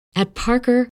At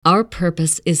Parker, our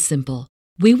purpose is simple.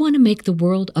 We want to make the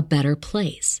world a better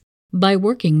place by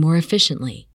working more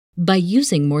efficiently, by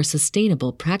using more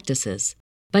sustainable practices,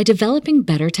 by developing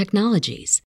better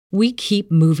technologies. We keep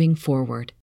moving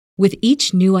forward. With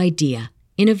each new idea,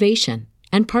 innovation,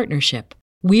 and partnership,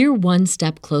 we're one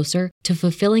step closer to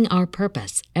fulfilling our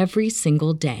purpose every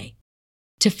single day.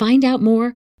 To find out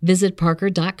more, visit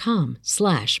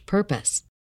parker.com/purpose.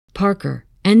 Parker,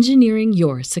 engineering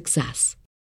your success.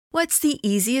 What's the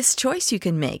easiest choice you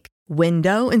can make?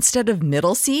 Window instead of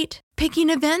middle seat? Picking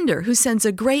a vendor who sends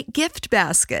a great gift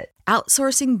basket?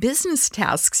 Outsourcing business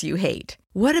tasks you hate?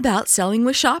 What about selling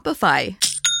with Shopify?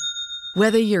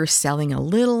 Whether you're selling a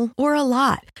little or a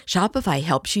lot, Shopify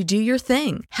helps you do your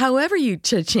thing, however you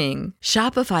cha-ching.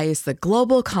 Shopify is the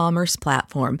global commerce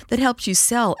platform that helps you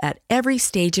sell at every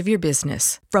stage of your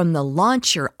business. From the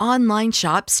launch your online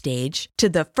shop stage to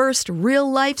the first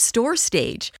real-life store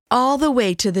stage, all the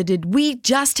way to the did we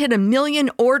just hit a million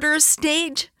orders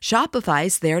stage.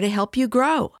 Shopify's there to help you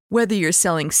grow. Whether you're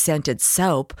selling scented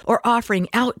soap or offering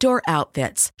outdoor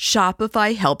outfits,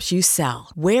 Shopify helps you sell.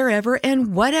 Wherever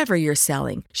and whatever you're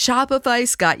selling,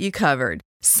 Shopify's got you covered.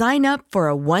 Sign up for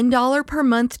a $1 per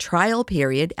month trial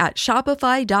period at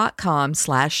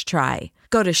shopify.com/try.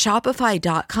 Go to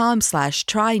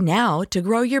shopify.com/try now to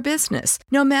grow your business,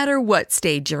 no matter what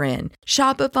stage you're in.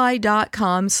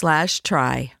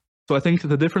 Shopify.com/try. So I think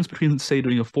the difference between, say,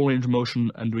 doing a full range of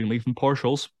motion and doing length and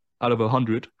partials out of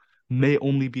 100 may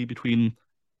only be between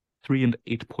 3 and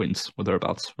 8 points or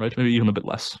thereabouts, right? Maybe even a bit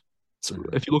less. So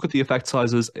if you look at the effect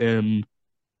sizes in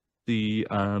the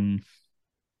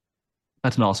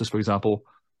meta-analysis, for example,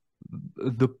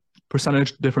 the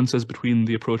percentage differences between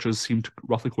the approaches seem to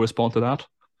roughly correspond to that.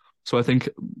 So I think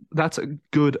that's a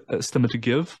good estimate to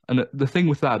give. And the thing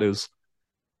with that is,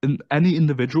 in any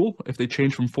individual, if they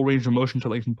change from full range of motion to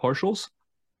length and partials,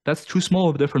 that's too small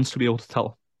of a difference to be able to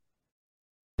tell.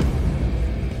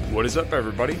 What is up,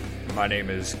 everybody? My name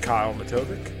is Kyle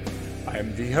Matovic. I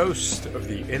am the host of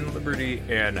the In Liberty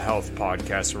and Health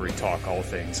podcast, where we talk all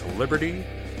things liberty,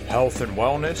 health and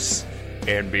wellness,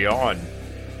 and beyond.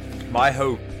 My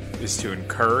hope is to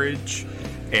encourage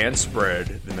and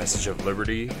spread the message of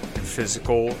liberty and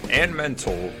physical and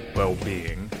mental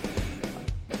well-being.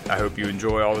 I hope you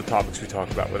enjoy all the topics we talk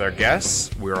about with our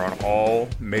guests. We're on all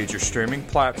major streaming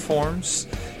platforms,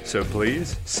 so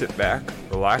please sit back,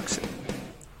 relax,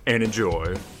 and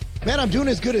enjoy. Man, I'm doing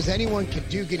as good as anyone can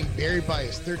do getting buried by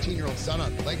his 13-year-old son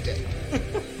on leg day.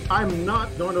 I'm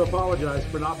not going to apologize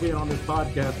for not being on this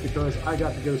podcast because I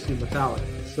got to go see Metallica.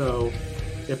 So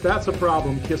if that's a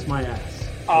problem, kiss my ass.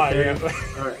 Okay?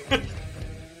 All right.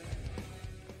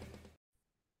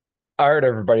 All right,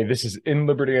 everybody, this is In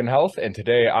Liberty and Health, and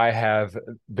today I have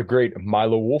the great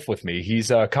Milo Wolf with me.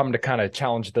 He's come to kind of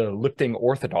challenge the lifting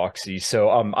orthodoxy, so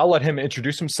I'll let him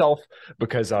introduce himself,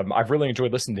 because I've really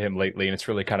enjoyed listening to him lately, and it's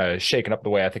really kind of shaken up the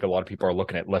way I think a lot of people are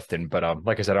looking at lifting, but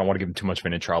like I said, I don't want to give him too much of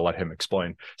an intro. I'll let him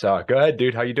explain. So go ahead,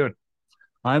 dude. How you doing?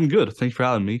 I'm good. Thanks for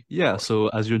having me. Yeah, so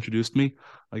as you introduced me,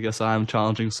 I guess I'm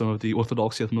challenging some of the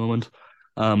orthodoxy at the moment.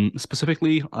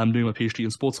 Specifically, I'm doing my PhD in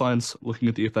sports science, looking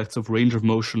at the effects of range of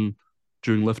motion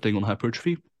during lifting on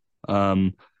hypertrophy.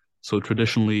 So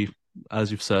traditionally, as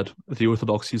you've said, the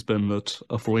orthodoxy has been that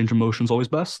a full range of motion is always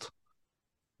best.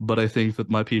 But I think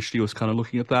that my PhD was kind of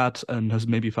looking at that and has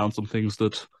maybe found some things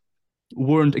that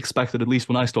weren't expected, at least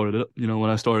when I started it. You know,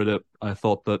 when I started it, I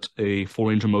thought that a full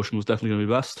range of motion was definitely going to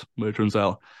be best, but it turns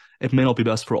out it may not be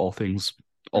best for all things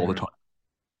all the time.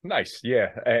 Nice. Yeah.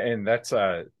 And that's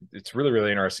it's really,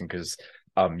 really interesting because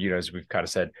as we've kind of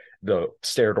said, the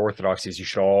standard orthodoxy is you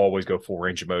should always go full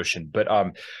range of motion. But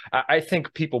I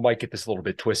think people might get this a little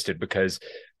bit twisted, because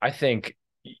I think,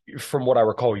 from what I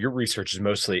recall, your research is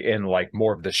mostly in like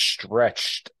more of the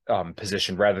stretched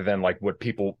position, rather than like what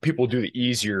people do the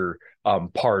easier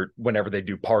part whenever they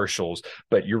do partials.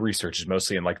 But your research is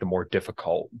mostly in like the more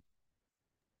difficult.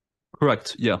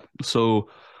 Correct. Yeah. So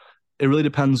it really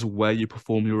depends where you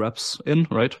perform your reps in,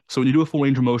 right? So when you do a full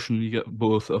range of motion, you get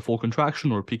both a full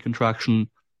contraction or a peak contraction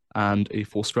and a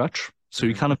full stretch. So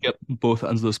you kind of get both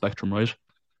ends of the spectrum, right?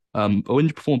 But when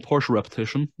you perform partial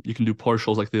repetition, you can do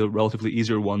partials, like the relatively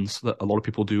easier ones that a lot of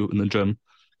people do in the gym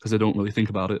because they don't really think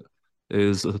about it,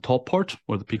 is the top part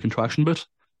or the peak contraction bit,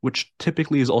 which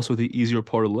typically is also the easier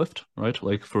part of the lift, right?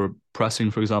 Like for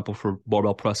pressing, for example, for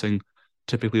barbell pressing,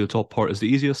 typically the top part is the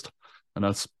easiest, and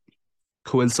that's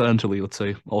coincidentally, let's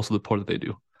say, also the part that they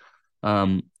do.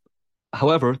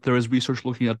 However, there is research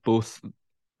looking at both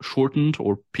shortened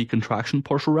or peak contraction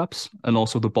partial reps and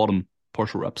also the bottom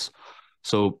partial reps.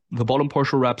 So the bottom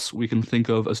partial reps we can think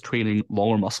of as training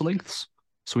longer muscle lengths.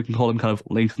 So we can call them kind of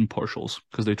lengthened partials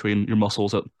because they train your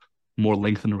muscles at more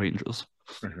lengthened ranges.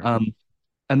 And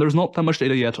there's not that much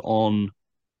data yet on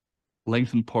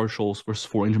lengthened partials versus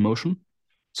full range of motion.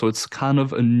 So it's kind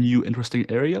of a new interesting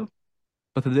area.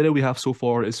 But the data we have so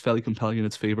far is fairly compelling in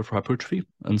its favor for hypertrophy.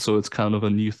 And so it's kind of a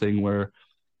new thing where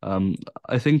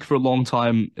I think for a long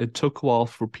time, it took a while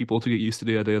for people to get used to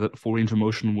the idea that full range of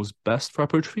motion was best for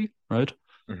hypertrophy, right?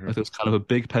 Like there's kind of a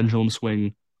big pendulum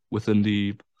swing within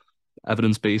the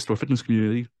evidence-based or fitness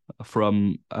community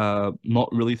from not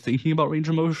really thinking about range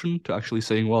of motion to actually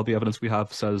saying, well, the evidence we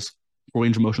have says full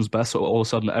range of motion is best. So all of a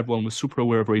sudden, everyone was super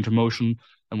aware of range of motion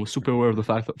and was super aware of the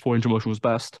fact that full range of motion was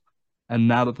best. And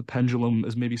now that the pendulum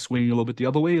is maybe swinging a little bit the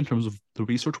other way in terms of the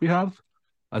research we have,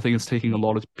 I think it's taking a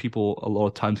lot of people a lot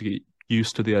of time to get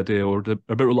used to the idea, or they're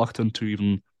a bit reluctant to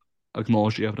even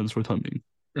acknowledge the evidence for the time being.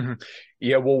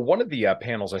 Yeah, well, one of the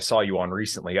panels I saw you on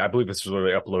recently, I believe this was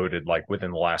really uploaded like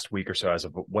within the last week or so as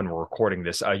of when we're recording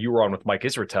this. You were on with Mike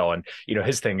Israetel, and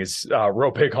his thing is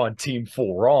real big on Team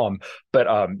Full ROM, but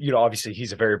obviously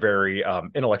he's a very, very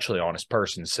intellectually honest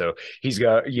person, so he's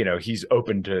got he's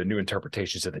open to new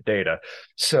interpretations of the data.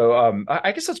 So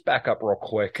I guess let's back up real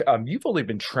quick. You've only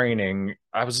been training.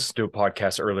 I was listening to a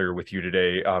podcast earlier with you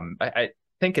today. I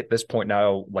think at this point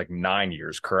now like 9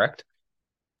 years, correct?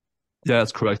 Yeah,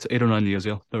 that's correct. 8 or 9 years,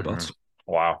 yeah, thereabouts.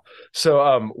 Wow.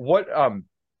 So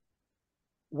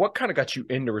what kind of got you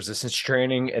into resistance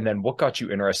training, and then what got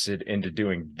you interested into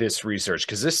doing this research?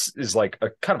 Because this is like a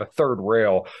kind of a third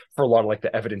rail for a lot of like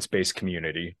the evidence-based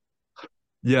community.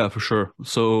 Yeah, for sure.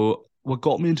 So what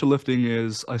got me into lifting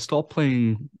is I stopped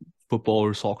playing football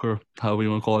or soccer, however you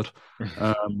want to call it,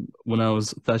 when I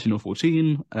was 13 or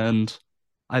 14, and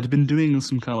I'd been doing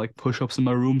some kind of like push-ups in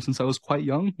my room since I was quite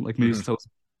young, like maybe since I was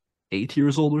 8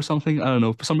 years old or something. I don't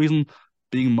know. For some reason,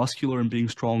 being muscular and being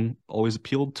strong always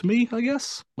appealed to me, I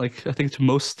guess. Like, I think to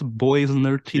most boys in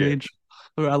their teenage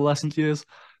or adolescent years.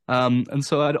 And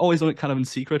so I'd always done it kind of in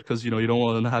secret because, you don't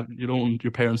want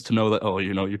your parents to know that, oh,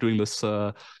 you're doing this,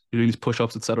 you're doing these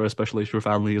push-ups, etc., especially if your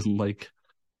family isn't like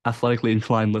athletically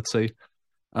inclined, let's say.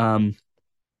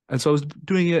 And so I was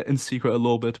doing it in secret a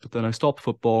little bit, but then I stopped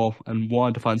football and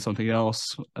wanted to find something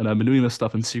else. And I've been doing this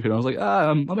stuff in secret. I was like,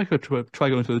 I'll make a try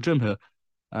going to the gym here.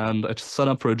 And I just signed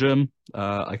up for a gym.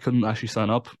 I couldn't actually sign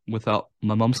up without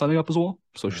my mum signing up as well.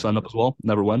 So she signed up as well.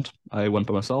 Never went. I went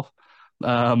by myself.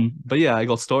 But yeah, I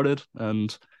got started.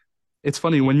 And it's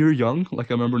funny, when you're young,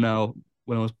 like I remember now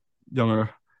when I was younger,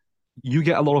 you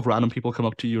get a lot of random people come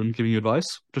up to you and giving you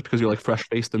advice just because you're like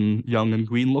fresh-faced and young and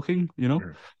green looking,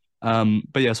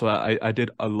 But yeah, so I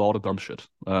did a lot of dumb shit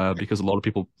because a lot of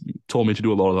people told me to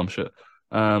do a lot of dumb shit.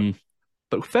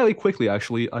 But fairly quickly,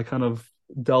 actually, I kind of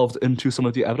delved into some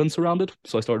of the evidence around it.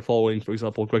 So I started following, for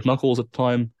example, Greg Nuckols at the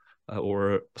time,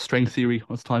 or Strength Theory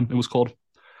at the time it was called.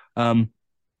 And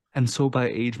so by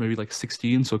age maybe like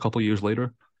 16, so a couple of years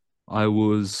later, I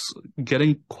was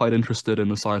getting quite interested in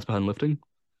the science behind lifting.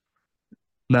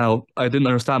 Now, I didn't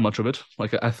understand much of it.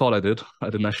 Like I thought I did. I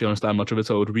didn't actually understand much of it.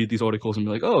 So I would read these articles and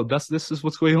be like, oh, this is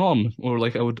what's going on. Or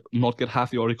like I would not get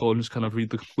half the article and just kind of read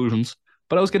the conclusions.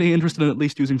 But I was getting interested in at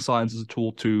least using science as a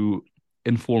tool to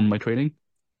inform my training.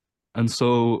 And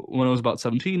so when I was about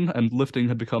 17 and lifting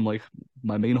had become like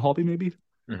my main hobby, maybe,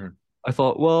 I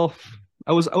thought, well,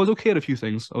 I was okay at a few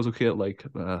things. I was okay at like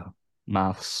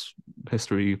maths,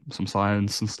 history, some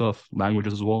science and stuff,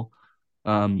 languages as well.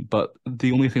 But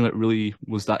the only thing that really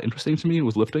was that interesting to me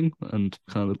was lifting and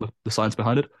kind of the science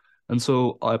behind it. And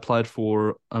so I applied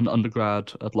for an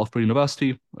undergrad at Loughborough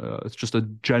University. It's just a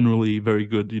generally very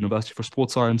good university for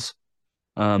sports science.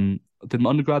 Did my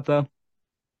undergrad there.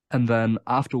 And then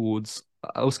afterwards,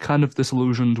 I was kind of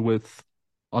disillusioned with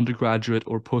undergraduate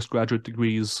or postgraduate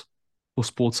degrees for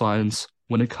sports science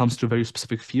when it comes to very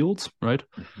specific fields, right?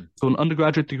 So an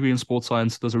undergraduate degree in sports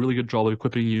science does a really good job of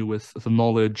equipping you with the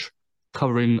knowledge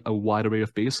covering a wide array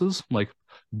of bases, like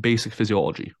basic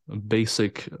physiology,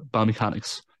 basic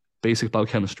biomechanics, basic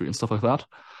biochemistry, and stuff like that.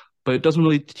 But it doesn't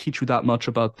really teach you that much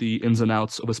about the ins and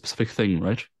outs of a specific thing,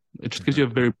 right? It just gives you a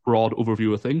very broad overview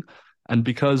of a thing. And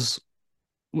because,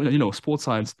 sports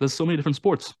science, there's so many different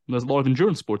sports. There's a lot of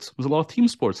endurance sports. There's a lot of team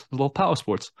sports. There's a lot of power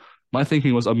sports. My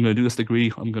thinking was, I'm going to do this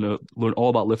degree. I'm going to learn all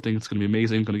about lifting. It's going to be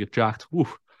amazing. I'm going to get jacked.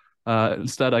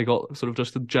 Instead, I got sort of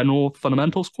just a general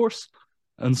fundamentals course.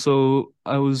 And so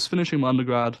I was finishing my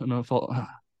undergrad and I thought,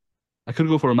 I could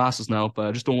go for a master's now, but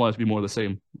I just don't want it to be more of the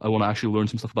same. I want to actually learn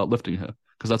some stuff about lifting here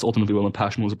because that's ultimately what my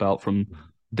passion was about from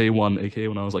day one, aka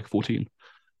when I was like 14.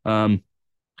 And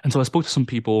so I spoke to some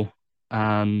people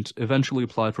and eventually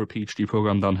applied for a PhD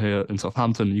program down here in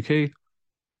Southampton, UK.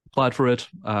 Applied for it.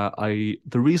 The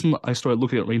reason I started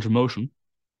looking at range of motion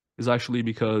is actually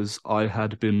because I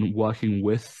had been working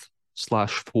with /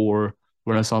 for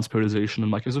Renaissance periodization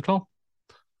and Mike Israetel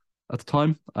at the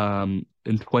time.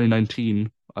 In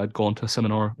 2019, I'd gone to a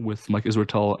seminar with Mike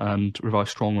Israetel and Revive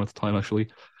Stronger at the time, actually,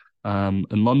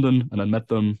 in London, and I met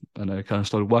them, and I kind of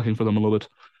started working for them a little bit.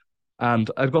 And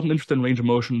I'd gotten interested in range of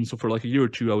motion, so for like a year or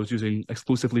two, I was using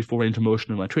exclusively full range of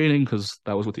motion in my training because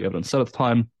that was what the evidence said at the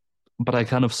time. But I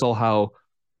kind of saw how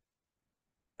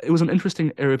it was an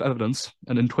interesting area of evidence.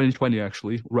 And in 2020,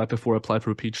 actually, right before I applied for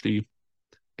a PhD,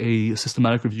 a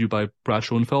systematic review by Brad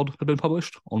Schoenfeld had been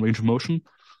published on range of motion.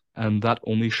 And that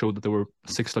only showed that there were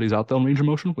 6 studies out there on range of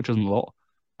motion, which isn't a lot.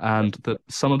 And that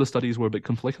some of the studies were a bit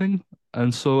conflicting.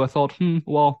 And so I thought,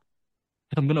 well,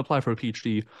 if I'm going to apply for a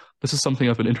PhD, this is something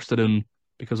I've been interested in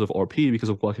because of RP, because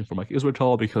of working for Mike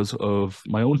Israetel, because of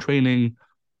my own training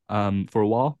for a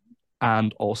while.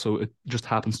 And also, it just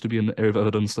happens to be an area of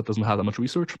evidence that doesn't have that much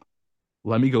research.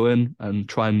 Let me go in and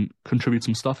try and contribute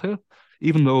some stuff here,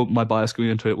 even though my bias going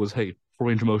into it was, hey, full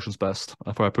range of motion is best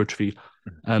for hypertrophy,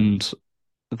 and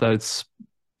that's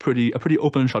a pretty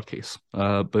open and shut case.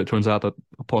 But it turns out that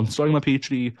upon starting my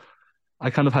PhD,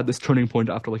 I kind of had this turning point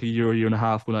after like a year and a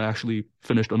half when I actually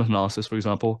finished an analysis, for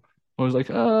example. I was like,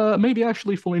 maybe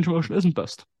actually full range of motion isn't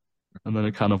best. And then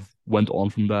it kind of went on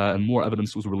from there, and more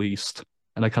evidence was released.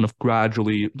 And I kind of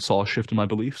gradually saw a shift in my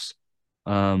beliefs.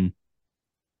 And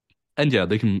yeah,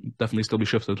 they can definitely still be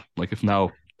shifted. Like if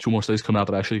now 2 more studies come out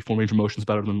that actually full range of motion is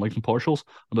better than lengthened partials,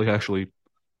 I'm like, actually,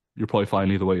 you're probably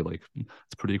fine either way. Like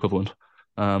it's pretty equivalent.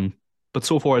 But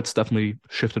so far, it's definitely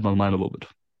shifted my mind a little bit.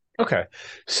 Okay.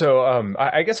 So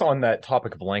I guess on that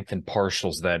topic of lengthened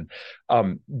partials then,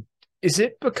 is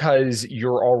it because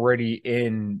you're already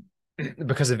in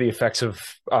because of the effects of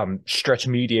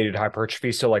stretch-mediated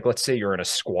hypertrophy? So, like, let's say you're in a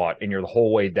squat and you're the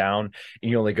whole way down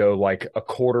and you only go like a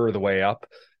quarter of the way up.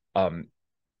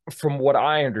 From what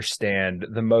I understand,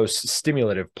 the most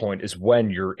stimulative point is when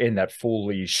you're in that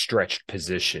fully stretched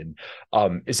position.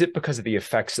 Is it because of the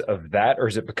effects of that, or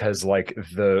is it because like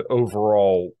the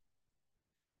overall,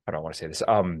 I don't want to say this,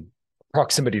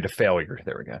 proximity to failure?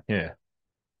 There we go. Yeah.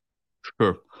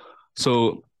 Sure.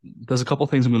 So there's a couple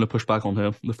of things I'm going to push back on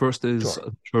here. The first is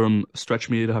the term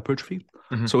stretch-mediated hypertrophy.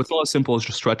 So it's not as simple as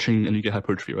just stretching and you get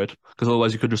hypertrophy, right? Because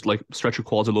otherwise you could just like stretch your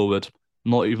quads a little bit,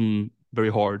 not even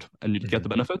very hard, and you'd get the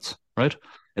benefits, right?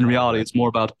 In reality, it's more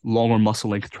about longer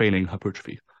muscle length training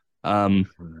hypertrophy.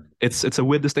 It's a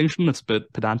weird distinction. It's a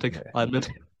bit pedantic, I admit,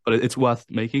 but it's worth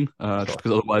making just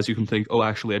because otherwise you can think, oh,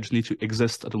 actually, I just need to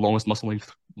exist at the longest muscle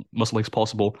lengths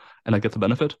possible, and I get the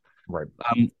benefit. Right.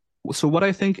 So what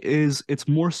I think is it's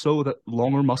more so that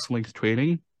longer muscle length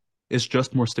training is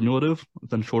just more stimulative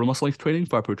than shorter muscle length training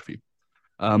for hypertrophy.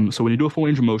 So when you do a full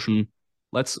range of motion,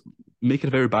 let's make it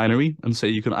very binary and say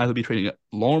you can either be training at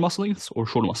longer muscle lengths or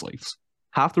shorter muscle lengths.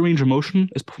 Half the range of motion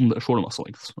is performed at shorter muscle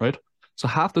lengths, right? So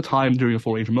half the time during a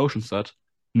full range of motion set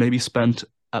may be spent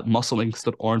at muscle lengths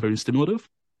that aren't very stimulative.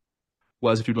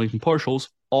 Whereas if you're doing partials,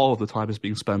 all of the time is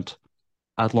being spent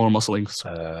at longer muscle lengths,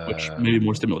 which may be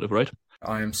more stimulative, right?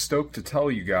 I am stoked to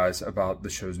tell you guys about the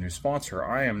show's new sponsor.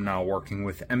 I am now working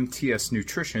with MTS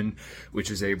Nutrition, which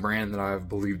is a brand that I've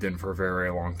believed in for a very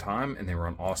long time, and they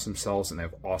run awesome cells and they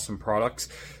have awesome products.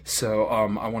 So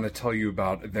I want to tell you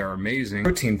about their amazing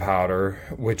protein powder,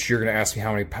 which you're going to ask me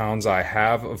how many pounds I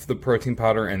have of the protein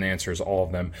powder, and the answer is all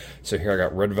of them. So here I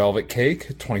got red velvet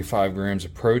cake, 25 grams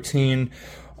of protein,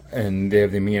 and they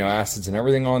have the amino acids and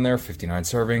everything on there, 59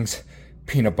 servings.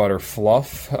 Peanut butter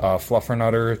fluff,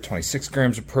 Fluffernutter, 26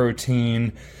 grams of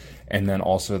protein, and then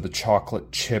also the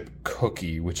chocolate chip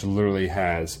cookie, which literally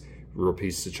has real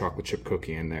pieces of chocolate chip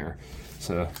cookie in there.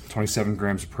 So 27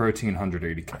 grams of protein,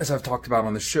 180 calories. As I've talked about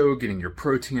on the show, getting your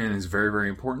protein in is very, very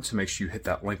important, so make sure you hit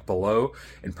that link below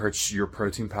and purchase your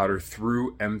protein powder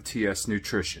through MTS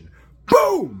Nutrition.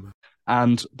 Boom!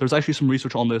 And there's actually some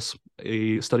research on this,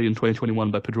 a study in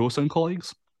 2021 by Pedrosa and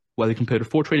colleagues, where they compared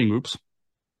 4 training groups.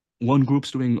 One group's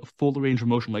doing full range of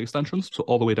motion leg extensions, so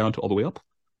all the way down to all the way up.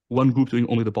 One group doing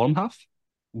only the bottom half.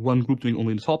 One group doing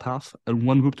only the top half. And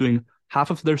one group doing half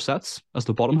of their sets as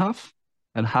the bottom half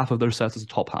and half of their sets as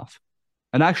the top half.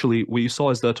 And actually, what you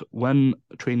saw is that when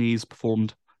trainees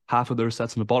performed half of their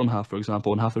sets in the bottom half, for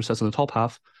example, and half their sets in the top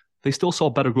half, they still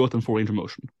saw better growth in full range of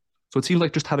motion. So it seems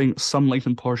like just having some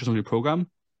lengthened partials on your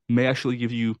program may actually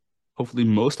give you, hopefully,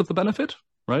 most of the benefit,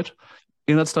 right?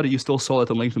 In that study, you still saw that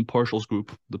the lengthened partials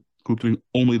group, the group doing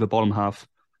only the bottom half,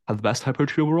 had the best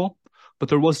hypertrophy overall, but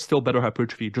there was still better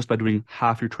hypertrophy just by doing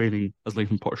half your training as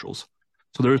lengthened partials.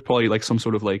 So there is probably like some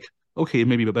sort of like, okay,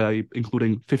 maybe by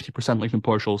including 50% lengthened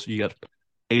partials, you get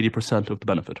 80% of the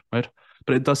benefit, right?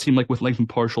 But it does seem like with lengthened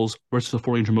partials versus a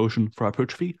full range of motion for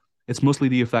hypertrophy, It's mostly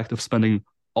the effect of spending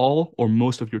all or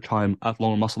most of your time at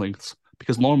longer muscle lengths,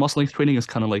 because longer muscle length training is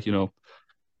kind of like,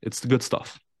 it's the good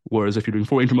stuff. Whereas if you're doing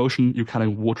full range of motion, you're kind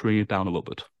of watering it down a little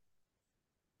bit.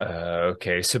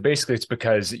 Okay, so basically it's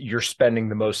because you're spending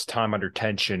the most time under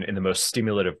tension in the most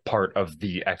stimulative part of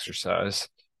the exercise.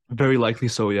 Very likely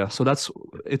so, yeah. So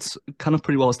it's kind of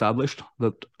pretty well established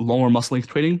that longer muscle length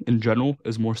training in general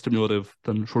is more stimulative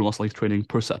than shorter muscle length training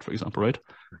per set, for example, right?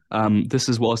 This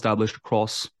is well established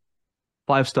across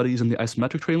 5 studies in the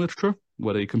isometric training literature,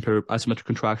 where they compare isometric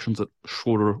contractions at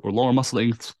shorter or longer muscle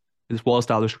lengths. It's well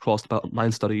established across about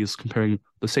 9 studies comparing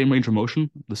the same range of motion,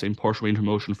 the same partial range of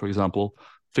motion, for example,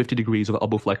 50 degrees of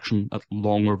elbow flexion at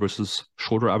longer versus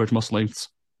shorter average muscle lengths.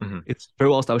 Mm-hmm. It's very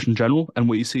well established in general, and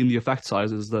what you see in the effect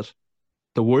size is that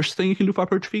the worst thing you can do for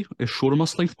hypertrophy is shorter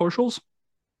muscle length partials.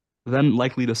 Then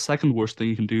likely the second worst thing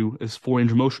you can do is full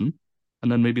range of motion,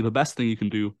 and then maybe the best thing you can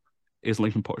do is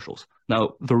lengthened partials.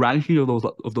 Now, the ranking of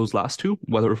those last two,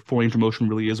 whether full range of motion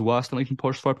really is worse than lengthened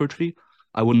partials for hypertrophy,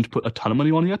 I wouldn't put a ton of money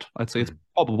on yet. I'd say it's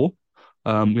probable.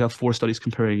 We have 4 studies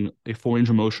comparing a full range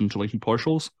of motion to lengthened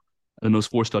partials, and in those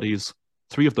 4 studies,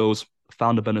 3 of those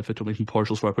found a benefit to lengthened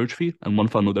partials for hypertrophy, and 1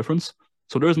 found no difference.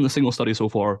 So there isn't a single study so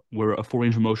far where a full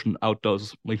range of motion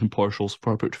outdoes lengthened partials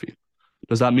for hypertrophy.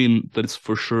 Does that mean that it's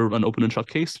for sure an open and shut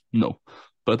case? No.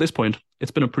 But at this point, it's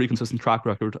been a pretty consistent track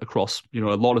record across, a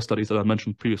lot of studies that I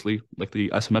mentioned previously, like the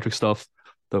isometric stuff,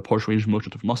 the partial range of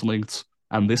motion to muscle lengths,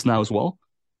 and this now as well.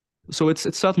 So it's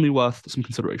certainly worth some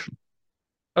consideration.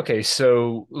 Okay,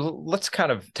 so let's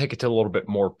kind of take it to a little bit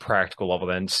more practical level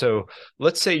then. So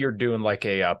let's say you're doing like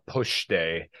a push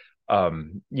day.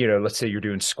 Let's say you're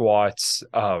doing squats,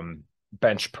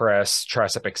 bench press,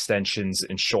 tricep extensions,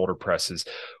 and shoulder presses.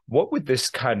 What would this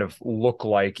kind of look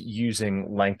like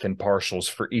using lengthened partials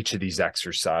for each of these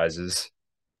exercises?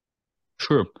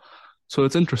 Sure. So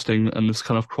it's interesting, and this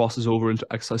kind of crosses over into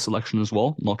exercise selection as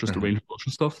well, not just the range of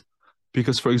motion stuff.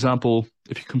 Because, for example,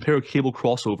 if you compare a cable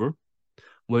crossover,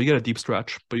 well, you get a deep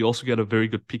stretch, but you also get a very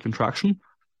good peak contraction.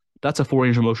 That's a full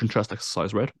range of motion chest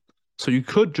exercise, right? So you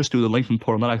could just do the lengthened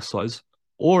part on that exercise,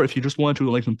 or if you just want to do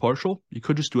a lengthened partial, you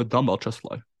could just do a dumbbell chest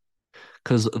fly,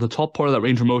 because the top part of that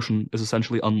range of motion is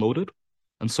essentially unloaded,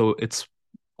 and so it's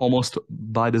almost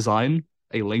by design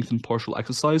a lengthened partial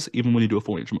exercise, even when you do a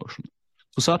full range of motion.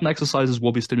 So certain exercises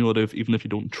will be stimulative even if you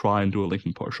don't try and do a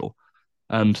lengthened partial,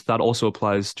 and that also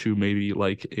applies to maybe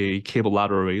like a cable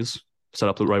ladder raise set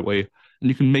up the right way, and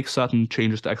you can make certain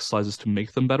changes to exercises to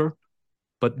make them better.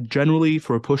 But generally,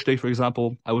 for a push day, for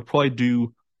example, I would probably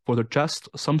do for the chest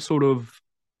some sort of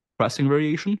pressing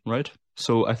variation, right?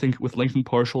 So I think with lengthened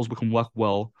partials, what can work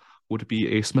well would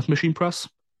be a Smith machine press,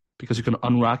 because you can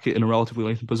unrack it in a relatively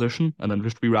lengthened position and then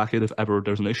just re-rack it if ever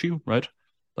there's an issue, right?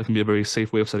 That can be a very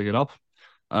safe way of setting it up.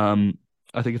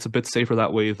 I think it's a bit safer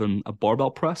that way than a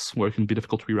barbell press, where it can be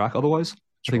difficult to re-rack otherwise.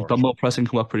 I think dumbbell pressing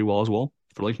can work pretty well as well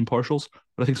for lengthened partials,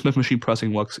 but I think Smith machine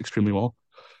pressing works extremely well.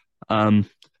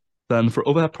 Then for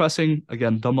overhead pressing,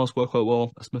 again, dumbbells work quite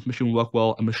well. A Smith machine will work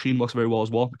well. A machine works very well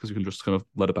as well, because you can just kind of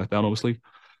let it back down, obviously.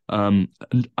 And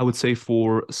I would say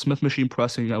for Smith machine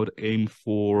pressing, I would aim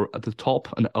for at the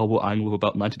top an elbow angle of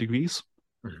about 90 degrees.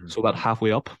 So about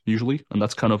halfway up, usually. And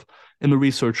that's kind of, in the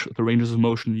research, the ranges of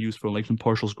motion used for a lengthened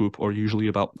partials group are usually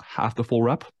about half the full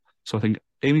rep. So I think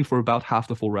aiming for about half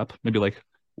the full rep, maybe like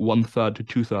 1/3 to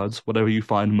 2/3, whatever you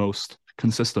find most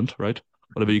consistent, right?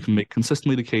 Whatever you can make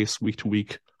consistently the case week to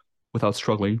week without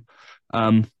struggling.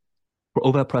 For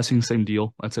overhead pressing, same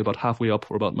deal. I'd say about halfway up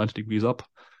or about 90 degrees up.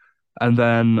 And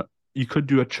then you could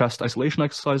do a chest isolation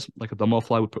exercise, like a dumbbell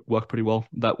fly would work pretty well.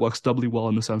 That works doubly well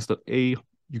in the sense that A,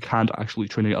 you can't actually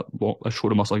train it at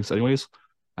shorter muscle lengths anyways,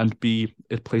 and B,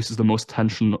 it places the most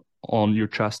tension on your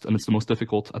chest, and it's the most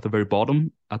difficult at the very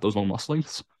bottom at those long muscle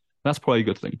lengths. That's probably a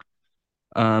good thing.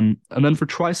 And then for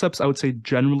triceps, I would say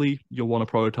generally you'll want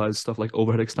to prioritize stuff like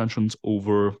overhead extensions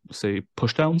over, say,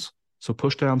 push downs. So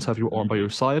push downs have your arm by your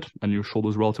side and your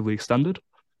shoulders relatively extended,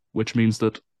 which means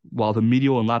that while the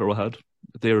medial and lateral head,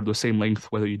 they're the same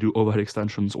length whether you do overhead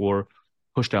extensions or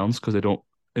push downs, because they don't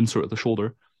insert at the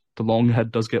shoulder. The long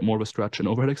head does get more of a stretch in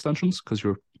overhead extensions because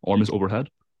your arm is overhead.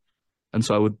 And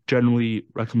so I would generally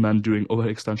recommend doing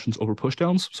overhead extensions over push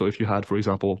downs. So if you had, for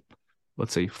example,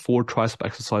 let's say 4 tricep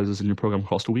exercises in your program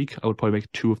across the week, I would probably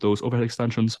make 2 of those overhead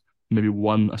extensions, maybe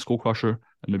 1 a skull crusher,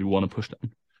 and maybe 1 a push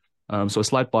down. So a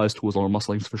slight bias towards longer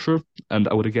muscle lengths for sure. And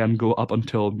I would again go up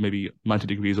until maybe 90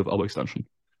 degrees of elbow extension.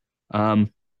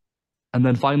 And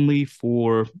then finally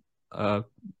for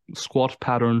squat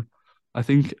pattern, I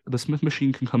think the Smith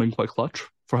machine can come in quite clutch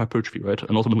for hypertrophy, right?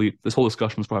 And ultimately, this whole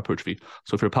discussion is for hypertrophy.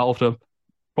 So if you're a powerlifter,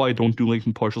 probably don't do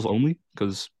lengthened partials only,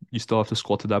 because you still have to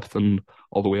squat to depth and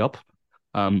all the way up.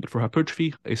 But for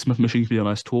hypertrophy, a Smith machine can be a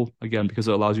nice tool, again, because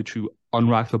it allows you to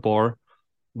unrack the bar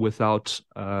without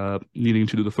needing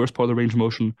to do the first part of the range of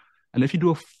motion. And if you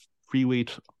do a free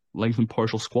weight lengthened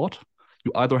partial squat,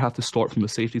 you either have to start from the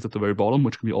safeties at the very bottom,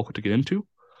 which can be awkward to get into,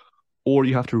 or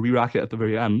you have to re-rack it at the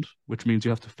very end, which means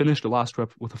you have to finish the last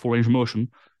rep with a full range of motion.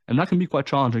 And that can be quite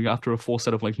challenging after a full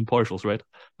set of lengthened partials, right?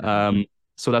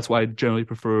 So that's why I generally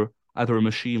prefer either a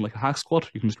machine like a hack squat,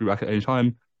 you can just re-rack it any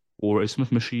time, or a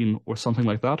Smith machine or something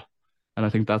like that. And I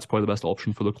think that's probably the best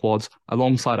option for the quads.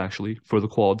 Alongside, actually, for the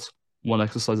quads, one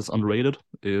exercise that's underrated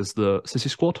is the sissy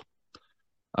squat,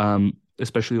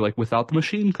 especially like without the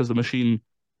machine, because the machine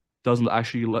doesn't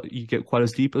actually let you get quite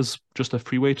as deep as just a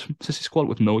free weight sissy squat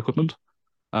with no equipment.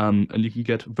 And you can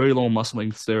get very long muscle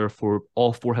lengths there for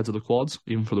all four heads of the quads,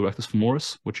 even for the rectus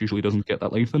femoris, which usually doesn't get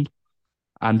that lengthened.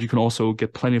 And you can also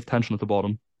get plenty of tension at the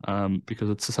bottom, because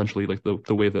it's essentially like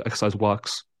the way the exercise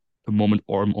works. The moment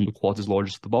arm on the quads is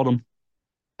largest at the bottom.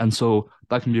 And so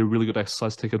that can be a really good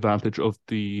exercise to take advantage of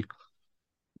the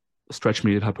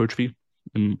stretch-mediated hypertrophy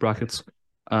in brackets.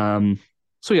 So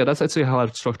yeah, that's, I'd say, how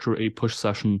I'd structure a push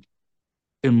session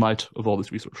in light of all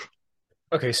this research.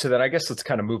 Okay, so then I guess let's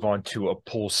kind of move on to a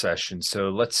pull session. So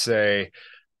let's say,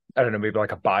 I don't know, maybe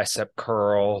like a bicep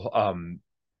curl.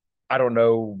 I don't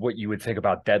know what you would think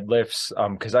about deadlifts,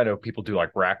 because I know people do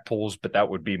like rack pulls, but that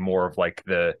would be more of like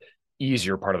the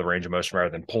easier part of the range of motion rather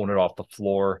than pulling it off the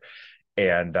floor.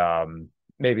 And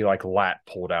maybe like lat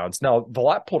pull downs. Now, the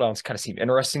lat pull downs kind of seem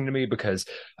interesting to me because,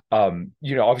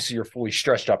 obviously you're fully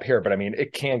stretched up here, but I mean,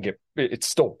 it's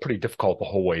still pretty difficult the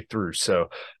whole way through. So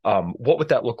what would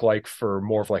that look like for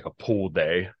more of like a pull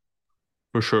day?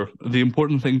 For sure. The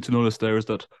important thing to notice there is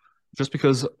that just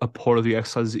because a part of the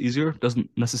exercise is easier doesn't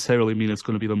necessarily mean it's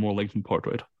going to be the more lengthened part,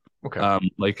 right? Okay.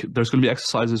 Like there's going to be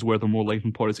exercises where the more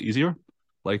lengthened part is easier.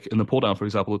 Like in the pull down, for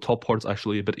example, the top part is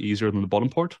actually a bit easier than the bottom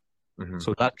part. Mm-hmm.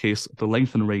 So in that case, the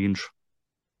length and range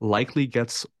likely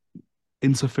gets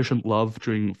insufficient love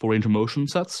during full range of motion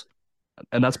sets.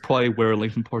 And that's probably where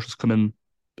lengthened partials come in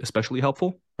especially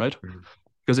helpful, right? Mm-hmm.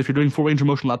 Because if you're doing full range of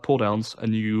motion lat pull downs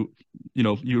and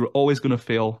you're always going to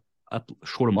fail at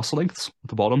shorter muscle lengths at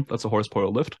the bottom, that's the hardest part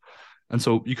of the lift. And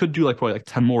so you could do probably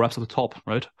 10 more reps at the top,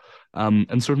 right?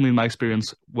 And certainly in my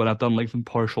experience, when I've done lengthened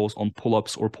partials on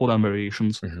pull-ups or pull-down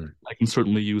variations, mm-hmm. I can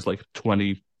certainly use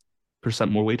 20%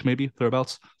 more weight, maybe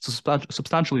thereabouts. So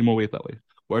substantially more weight that way.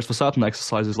 Whereas for certain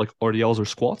exercises like RDLs or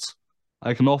squats,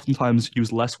 I can oftentimes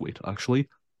use less weight actually,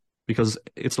 because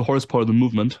it's the hardest part of the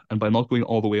movement. And by not going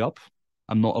all the way up,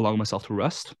 I'm not allowing myself to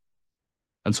rest.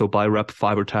 And so by rep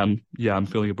 5 or 10, yeah, I'm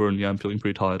feeling a burn. Yeah, I'm feeling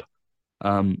pretty tired.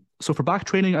 So for back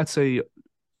training, I'd say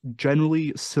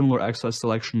generally similar exercise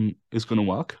selection is going to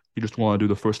work. You just want to do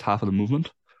the first half of the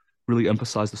movement, really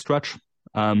emphasize the stretch.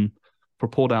 For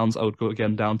pull downs, I would go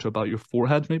again down to about your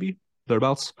forehead, maybe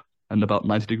thereabouts, and about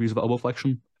 90 degrees of elbow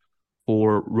flexion.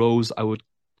 For rows, I would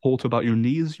pull to about your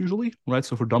knees usually, right?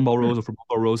 So for dumbbell rows or for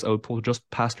barbell rows, I would pull just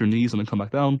past your knees and then come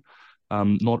back down.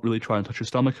 Not really try and touch your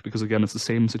stomach, because again, it's the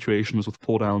same situation as with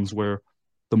pull downs where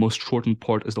the most shortened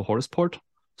part is the hardest part.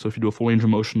 So if you do a full range of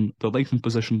motion, the lengthened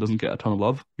position doesn't get a ton of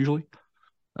love usually.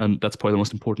 And that's probably the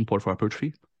most important part for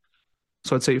hypertrophy.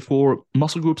 So I'd say for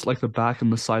muscle groups like the back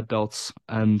and the side delts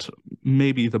and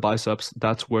maybe the biceps,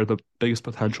 that's where the biggest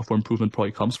potential for improvement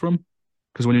probably comes from.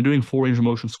 Because when you're doing full range of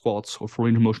motion squats or full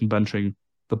range of motion benching,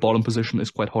 the bottom position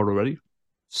is quite hard already.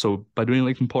 So by doing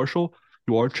lengthened partial,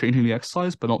 you are changing the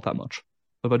exercise, but not that much.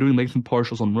 But by doing lengthened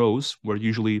partials on rows, where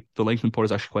usually the lengthened part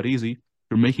is actually quite easy,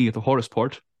 you're making it the hardest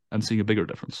part and seeing a bigger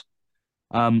difference.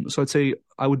 So I'd say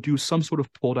I would do some sort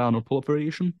of pull down or pull up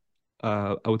variation.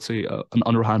 I would say an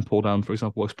underhand pull down, for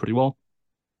example, works pretty well.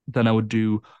 Then I would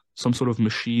do some sort of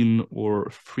machine or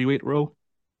free weight row.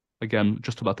 Again,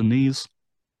 just about the knees.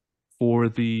 For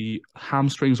the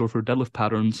hamstrings or for deadlift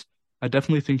patterns, I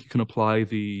definitely think you can apply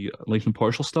the lengthened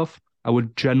partial stuff. I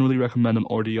would generally recommend an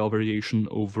RDL variation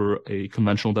over a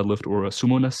conventional deadlift or a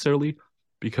sumo necessarily,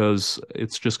 because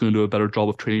it's just going to do a better job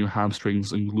of training your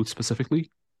hamstrings and glutes specifically,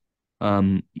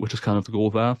 which is kind of the goal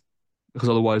there. Because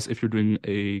otherwise, if you're doing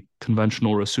a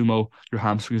conventional or a sumo, your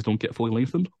hamstrings don't get fully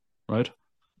lengthened, right?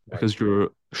 Because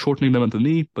you're shortening them at the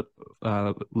knee, but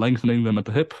lengthening them at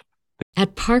the hip.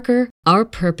 At Parker, our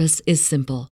purpose is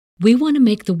simple. We want to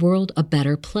make the world a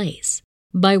better place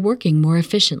by working more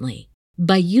efficiently,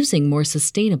 by using more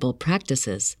sustainable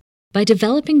practices, by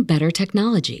developing better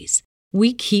technologies.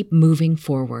 We keep moving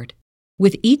forward.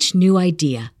 With each new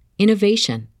idea,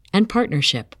 innovation, and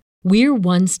partnership, we're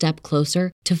one step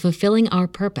closer to fulfilling our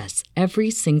purpose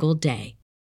every single day.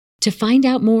 To find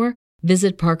out more,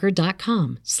 visit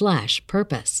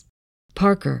parker.com/purpose.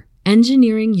 Parker,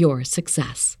 engineering your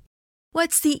success.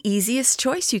 What's the easiest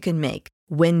choice you can make?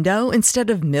 Window instead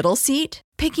of middle seat?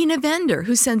 Picking a vendor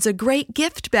who sends a great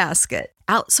gift basket?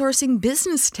 Outsourcing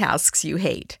business tasks you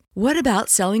hate? What about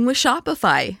selling with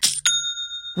Shopify?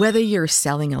 Whether you're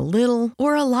selling a little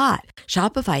or a lot,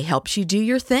 Shopify helps you do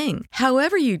your thing,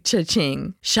 however you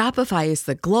cha-ching. Shopify is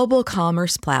the global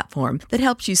commerce platform that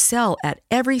helps you sell at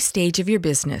every stage of your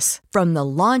business. From the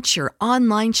launch your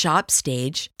online shop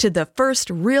stage to the first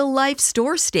real-life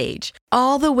store stage,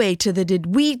 all the way to the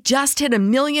did we just hit a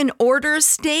million orders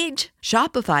stage.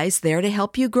 Shopify's there to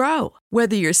help you grow.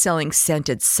 Whether you're selling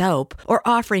scented soap or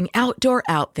offering outdoor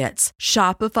outfits,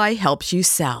 Shopify helps you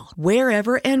sell.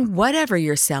 Wherever and whatever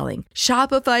you're selling,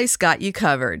 Shopify's got you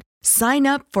covered. Sign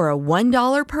up for a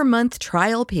 $1 per month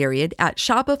trial period at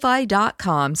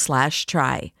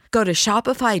shopify.com/try. Go to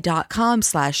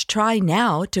shopify.com/try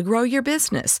now to grow your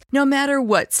business, no matter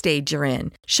what stage you're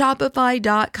in.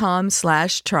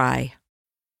 Shopify.com/try.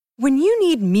 When you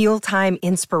need mealtime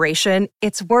inspiration,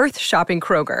 it's worth shopping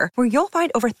Kroger, where you'll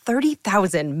find over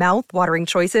 30,000 mouth-watering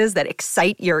choices that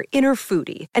excite your inner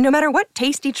foodie. And no matter what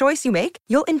tasty choice you make,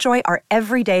 you'll enjoy our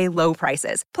everyday low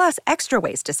prices, plus extra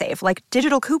ways to save, like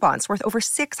digital coupons worth over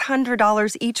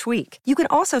 $600 each week. You can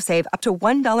also save up to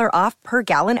 $1 off per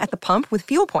gallon at the pump with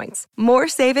fuel points. More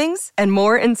savings and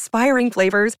more inspiring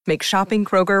flavors make shopping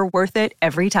Kroger worth it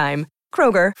every time.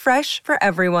 Kroger, fresh for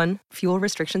everyone. Fuel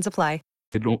restrictions apply.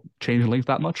 They don't change length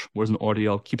that much, whereas an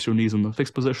RDL keeps your knees in the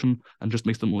fixed position and just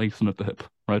makes them lengthen at the hip,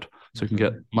 right? So you can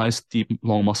get nice, deep,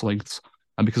 long muscle lengths.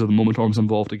 And because of the moment arms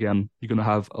involved, again, you're going to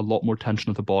have a lot more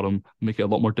tension at the bottom, make it a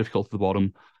lot more difficult at the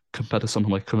bottom compared to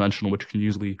something like conventional, which can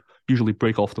usually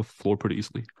break off the floor pretty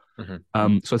easily. So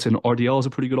I'd say an RDL is a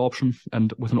pretty good option.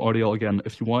 And with an RDL, again,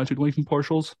 if you wanted to do lengthen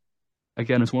partials,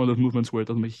 again, it's one of those movements where it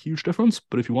doesn't make a huge difference.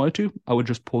 But if you wanted to, I would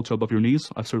just pull to above your knees.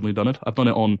 I've certainly done it. I've done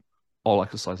it on all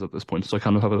exercise at this point, so I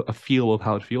kind of have a feel of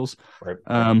how it feels. Right.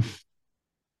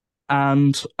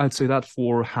 And I'd say that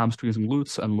for hamstrings and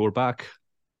glutes and lower back.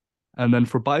 And then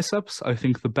for biceps, I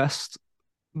think the best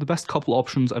couple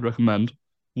options I'd recommend,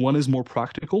 one is more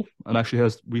practical and actually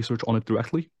has research on it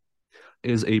directly,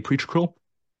 is a preacher curl.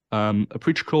 A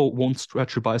preacher curl won't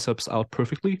stretch your biceps out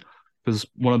perfectly because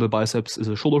one of the biceps is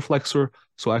a shoulder flexor,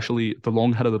 so actually the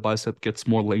long head of the bicep gets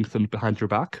more lengthened behind your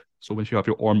back, so when you have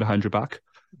your arm behind your back.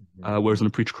 Whereas in a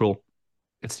preacher curl,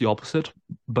 it's the opposite.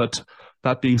 But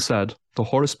that being said, the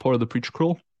hardest part of the preacher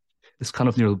curl is kind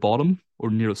of near the bottom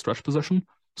or near the stretch position.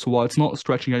 So while it's not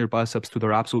stretching out your biceps to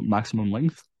their absolute maximum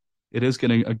length, it is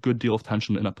getting a good deal of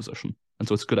tension in that position. And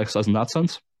so it's good exercise in that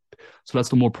sense. So that's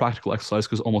the more practical exercise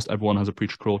because almost everyone has a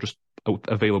preacher curl just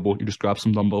available. You just grab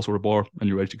some dumbbells or a bar and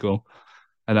you're ready to go.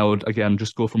 And I would, again,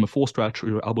 just go from a full stretch or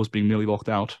your elbows being nearly locked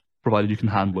out, provided you can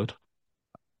handle it,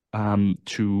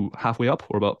 to halfway up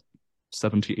or about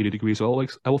 70, 80 degrees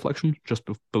elbow flexion, just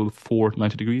before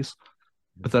 90 degrees.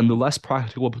 But then the less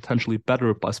practical, potentially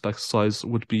better bicep exercise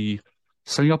would be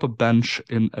setting up a bench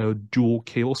in a dual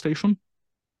cable station,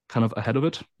 kind of ahead of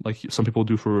it, like some people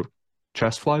do for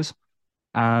chest flies,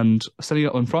 and setting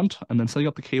it in front, and then setting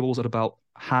up the cables at about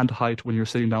hand height when you're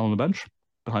sitting down on the bench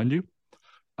behind you,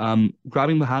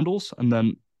 grabbing the handles, and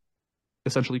then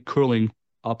essentially curling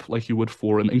up like you would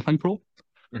for an incline curl.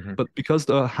 But because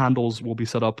the handles will be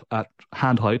set up at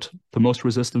hand height, the most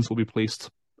resistance will be placed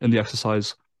in the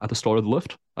exercise at the start of the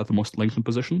lift, at the most lengthened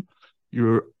position.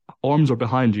 Your arms are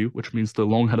behind you, which means the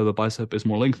long head of the bicep is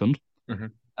more lengthened.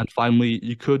 And finally,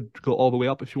 you could go all the way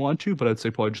up if you wanted to, but I'd say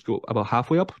probably just go about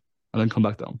halfway up and then come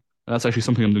back down. And that's actually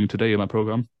something I'm doing today in my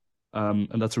program.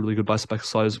 And that's a really good bicep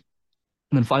exercise.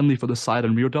 And then finally, for the side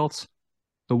and rear delts,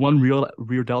 the one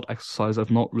rear delt exercise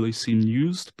I've not really seen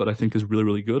used, but I think is really,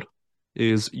 really good,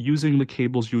 is using the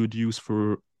cables you would use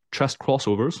for chest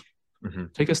crossovers.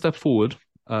 Take a step forward,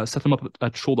 set them up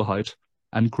at shoulder height,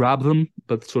 and grab them,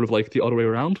 but sort of like the other way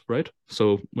around, right?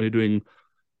 So when you're doing,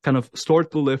 kind of start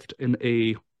the lift in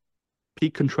a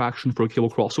peak contraction for a cable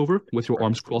crossover with your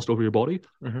arms crossed over your body,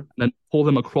 and then pull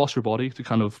them across your body to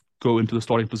kind of go into the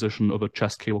starting position of a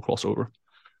chest cable crossover,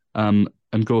 and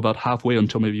go about halfway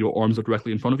until maybe your arms are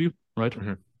directly in front of you, right?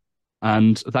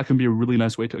 And that can be a really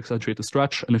nice way to accentuate the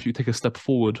stretch. And if you take a step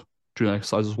forward during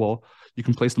exercise as well, you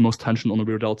can place the most tension on the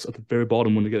rear delts at the very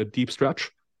bottom when they get a deep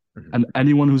stretch. And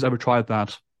anyone who's ever tried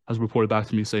that has reported back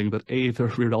to me saying that A, their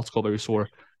rear delts got very sore,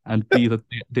 and B, that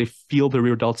they feel the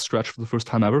rear delts stretch for the first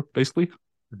time ever, basically.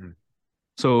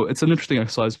 So it's an interesting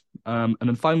exercise. And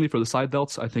then finally, for the side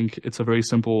delts, I think it's a very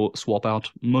simple swap out.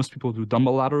 Most people do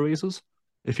dumbbell ladder raises.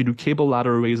 If you do cable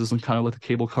ladder raises and kind of let the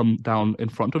cable come down in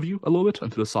front of you a little bit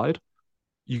and to the side,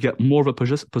 you get more of a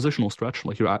positional stretch,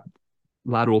 like you're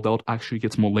lateral delt actually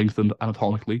gets more lengthened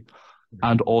anatomically,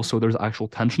 and also there's actual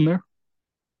tension there,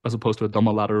 as opposed to a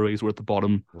dumbbell lateral raise where at the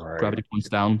bottom gravity points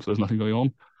down, so there's nothing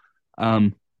going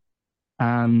on.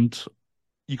 And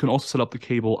you can also set up the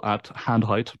cable at hand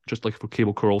height, just like for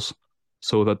cable curls,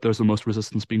 so that there's the most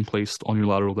resistance being placed on your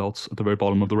lateral delts at the very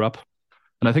bottom of the rep.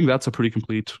 And I think that's a pretty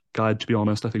complete guide, to be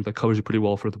honest. I think that covers you pretty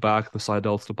well for the back, the side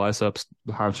delts, the biceps,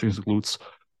 the hamstrings, the glutes.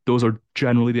 Those are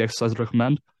generally the exercises I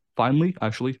recommend. Finally,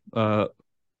 actually,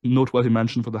 noteworthy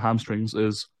mention for the hamstrings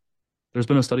is there's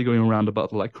been a study going around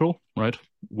about the leg curl, right?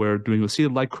 Where doing the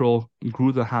seated leg curl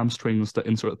grew the hamstrings that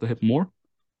insert the hip more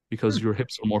because your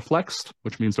hips are more flexed,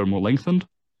 which means they're more lengthened,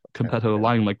 compared to the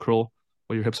lying leg curl,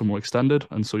 where your hips are more extended,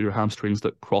 and so your hamstrings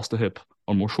that cross the hip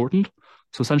are more shortened.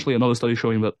 So essentially another study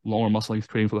showing that longer muscle length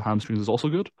training for the hamstrings is also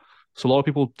good. So a lot of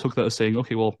people took that as saying,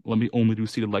 okay, well, let me only do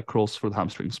seated leg curls for the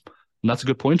hamstrings. And that's a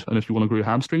good point. And if you want to grow your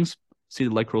hamstrings,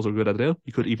 seated leg curls are a good idea.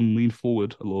 You could even lean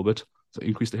forward a little bit to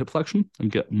increase the hip flexion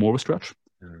and get more of a stretch.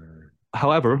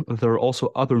 However, there are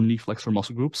also other knee flexor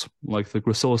muscle groups, like the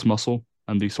gracilis muscle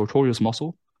and the sartorius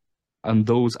muscle, and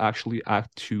those actually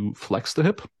act to flex the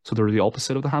hip. So they're the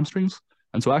opposite of the hamstrings.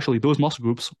 And so actually those muscle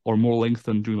groups are more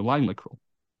lengthened during the lying leg curl.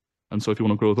 And so if you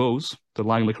want to grow those, the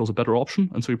lying leg curl is a better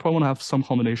option. And so you probably want to have some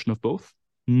combination of both,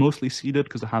 mostly seated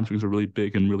because the hamstrings are really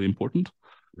big and really important,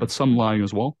 but some lying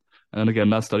as well. And again,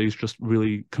 that study is just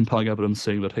really compelling evidence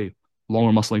saying that, hey,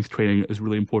 longer muscle length training is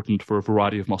really important for a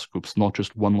variety of muscle groups, not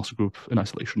just one muscle group in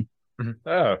isolation.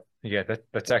 Oh, yeah,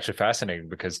 that's actually fascinating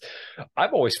because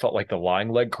I've always felt like the lying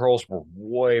leg curls were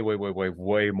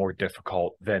way more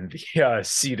difficult than the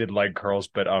seated leg curls.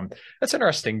 But that's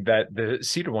interesting that the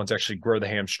seated ones actually grow the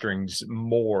hamstrings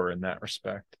more in that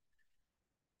respect.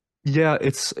 Yeah,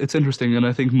 it's interesting, and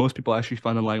I think most people actually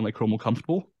find the lying leg curl more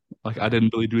comfortable. Like I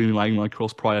didn't really do any lying leg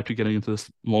curls prior to getting into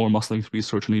this lower muscle length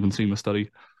research and even seeing the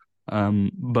study.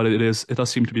 But it does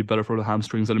seem to be better for the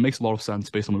hamstrings, and it makes a lot of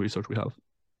sense based on the research we have.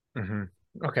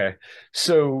 Okay.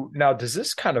 So now does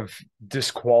this kind of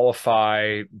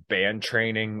disqualify band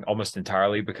training almost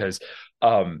entirely? Because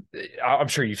I'm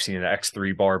sure you've seen an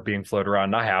X3 bar being floated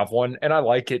around, and I have one, and I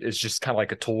like it. It's just kind of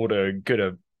like a tool to get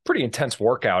a pretty intense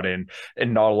workout in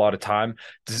not a lot of time.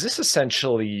 Does this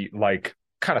essentially like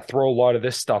kind of throw a lot of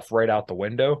this stuff right out the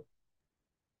window?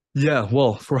 Yeah,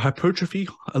 well, for hypertrophy,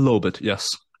 a little bit, yes.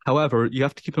 However, you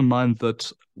have to keep in mind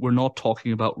that we're not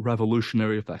talking about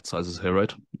revolutionary effect sizes here,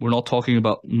 right? We're not talking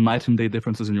about night and day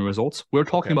differences in your results. We're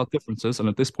talking about differences, and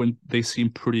at this point, they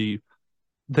seem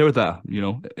they're there,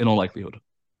 in all likelihood.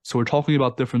 So we're talking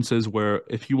about differences where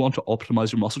if you want to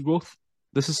optimize your muscle growth,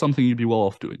 this is something you'd be well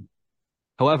off doing.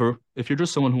 However, if you're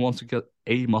just someone who wants to get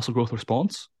a muscle growth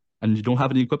response and you don't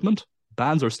have any equipment,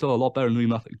 bands are still a lot better than doing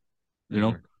nothing, you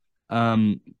know?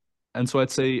 And so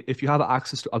I'd say if you have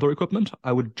access to other equipment,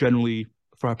 I would generally,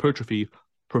 for hypertrophy,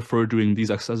 prefer doing these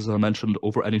exercises I mentioned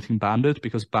over anything banded,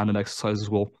 because banded exercises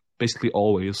will basically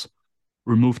always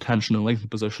remove tension in the lengthened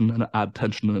position and add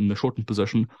tension in the shortened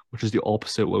position, which is the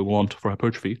opposite what we want for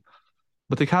hypertrophy.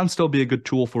 But they can still be a good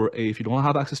tool for if you don't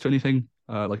have access to anything,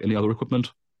 like any other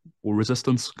equipment, or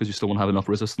resistance, because you still want to have enough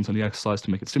resistance in the exercise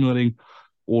to make it stimulating,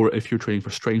 or if you're training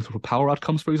for strength or for power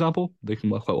outcomes, for example, they can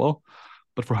work quite well.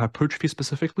 But for hypertrophy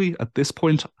specifically, at this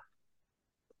point,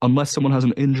 unless someone has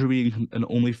an injury and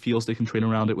only feels they can train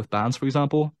around it with bands, for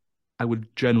example, I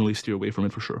would generally steer away from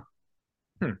it for sure.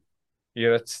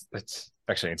 Yeah, that's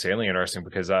actually insanely interesting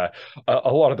because a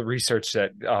lot of the research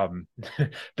that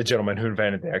the gentleman who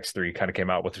invented the X3 kind of came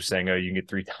out with was saying, oh, you can get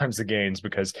 3 times the gains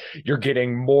because you're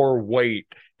getting more weight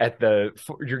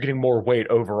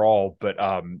overall. But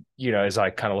as I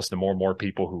kind of listen to more and more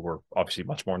people who were obviously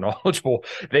much more knowledgeable,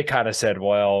 they kind of said,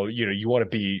 well, you want to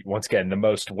be, once again, the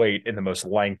most weight in the most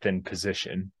lengthened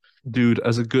position. Dude,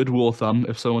 as a good rule of thumb,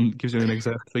 if someone gives you an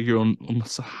exact figure on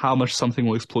how much something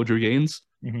will explode your gains,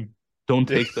 don't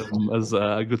take them as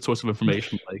a good source of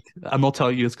information. Like, I'm not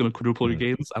telling you it's going to quadruple your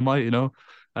gains. I might,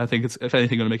 I think it's, if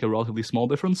anything, going to make a relatively small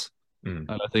difference. And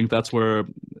I think that's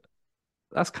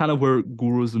kind of where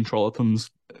gurus and charlatans,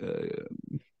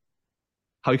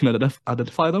 how you can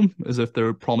identify them is if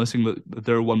they're promising that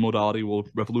their one modality will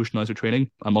revolutionize your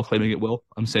training. I'm not claiming it will.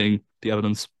 I'm saying the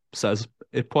evidence says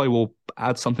it probably will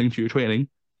add something to your training,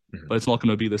 but it's not going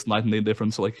to be this night and day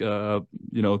difference. Like,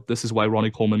 this is why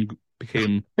Ronnie Coleman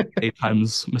became 8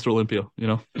 times Mr. Olympia,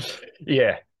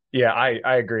 Yeah,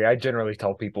 I agree. I generally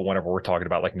tell people whenever we're talking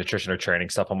about like nutrition or training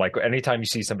stuff, I'm like, anytime you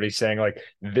see somebody saying like,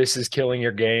 this is killing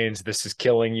your gains, this is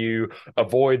killing you,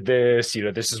 avoid this,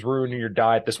 this is ruining your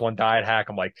diet, this one diet hack,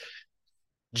 I'm like,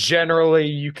 generally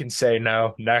you can say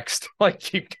no, next, like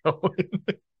keep going.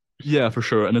 Yeah, for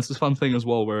sure. And it's this fun thing as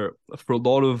well where for a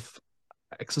lot of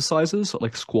exercises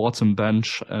like squats and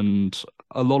bench and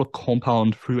a lot of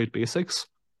compound free weight basics,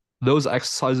 those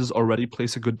exercises already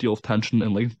place a good deal of tension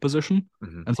in length position.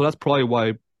 And so that's probably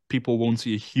why people won't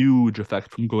see a huge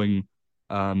effect from going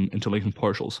into lengthened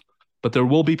partials. But there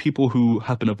will be people who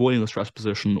have been avoiding the stress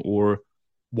position or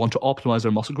want to optimize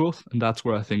their muscle growth. And that's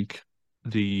where I think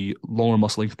the longer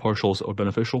muscle length partials are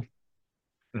beneficial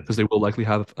because they will likely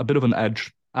have a bit of an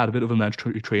edge, add a bit of an edge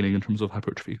to your training in terms of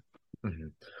hypertrophy.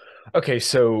 Okay,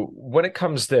 so when it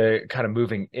comes to kind of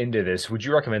moving into this, would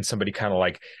you recommend somebody kind of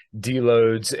like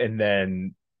deloads and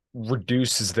then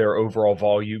reduces their overall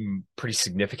volume pretty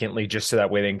significantly just so that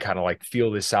way they can kind of like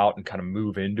feel this out and kind of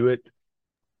move into it?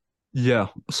 Yeah.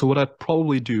 So what I'd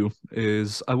probably do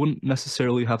is I wouldn't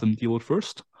necessarily have them deload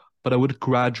first, but I would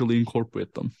gradually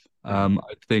incorporate them. I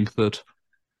think that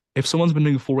if someone's been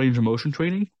doing full range of motion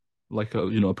training, like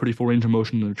a pretty full range of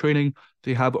motion in their training,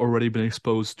 they have already been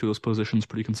exposed to those positions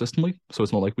pretty consistently. So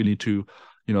it's not like we need to,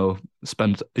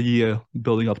 spend a year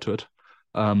building up to it.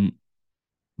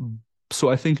 So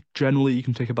I think generally you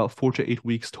can take about 4 to 8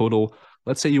 weeks total.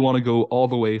 Let's say you want to go all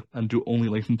the way and do only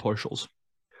lengthened partials,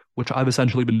 which I've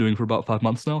essentially been doing for about 5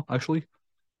 months now, actually.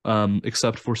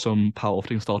 Except for some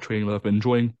powerlifting style training that I've been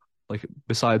enjoying. Like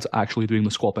besides actually doing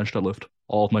the squat, bench, deadlift,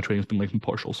 all of my training has been lengthened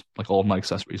partials, like all of my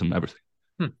accessories and everything.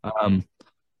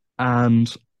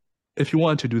 And if you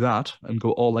wanted to do that and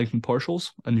go all lengthened partials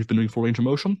and you've been doing full range of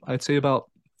motion, I'd say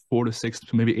about 4 to 6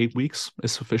 to maybe 8 weeks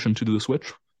is sufficient to do the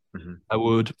switch. I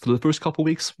would, for the first couple of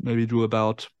weeks, maybe do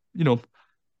about,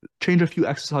 change a few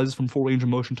exercises from full range of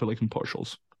motion to lengthened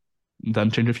partials, then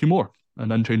change a few more,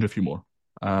 and then change a few more.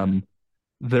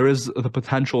 There is the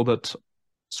potential that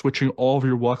switching all of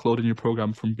your workload in your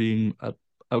program from being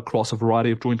across a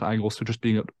variety of joint angles to just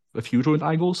being at a few joint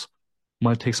angles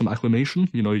might take some acclimation.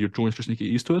 Your joints just need to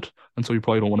get used to it. And so you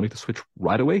probably don't want to make the switch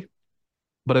right away.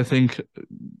 But I think,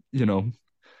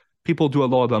 people do a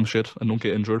lot of dumb shit and don't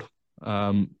get injured.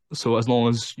 So as long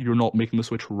as you're not making the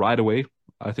switch right away,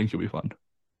 I think you'll be fine.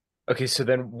 Okay, so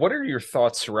then what are your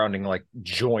thoughts surrounding like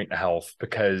joint health?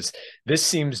 Because this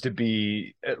seems to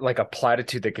be like a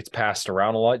platitude that gets passed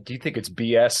around a lot. Do you think it's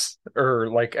BS? Or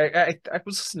like I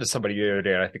was listening to somebody the other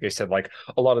day and I think they said like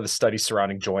a lot of the studies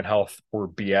surrounding joint health were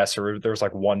BS, or there was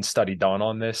like one study done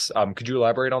on this. Could you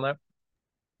elaborate on that?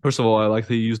 First of all, I like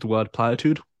that you used the word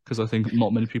platitude because I think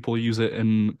not many people use it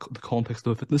in the context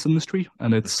of the fitness industry,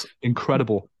 and it's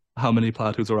incredible how many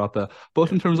platitudes are out there,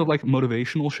 both in terms of like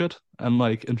motivational shit and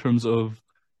like in terms of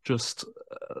just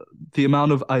the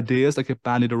amount of ideas that get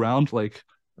bandied around. Like,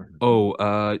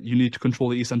 you need to control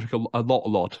the eccentric a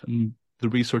lot. And the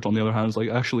research, on the other hand, is like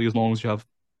actually as long as you have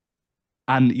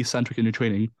an eccentric in your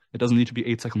training, it doesn't need to be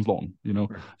 8 seconds long.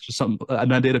 It's just an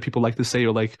idea that people like to say,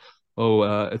 or like,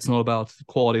 it's not about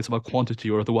quality, it's about quantity,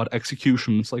 or the word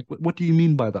execution. It's like, what do you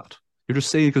mean by that? You're just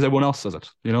saying it because everyone else says it,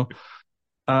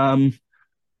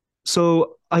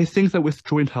 So I think that with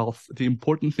joint health, the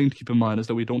important thing to keep in mind is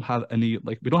that we don't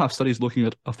have studies looking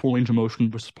at a full range of motion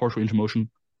versus partial range of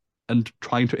motion and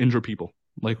trying to injure people.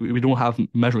 Like we don't have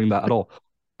measuring that at all.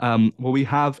 What we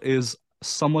have is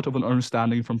somewhat of an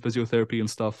understanding from physiotherapy and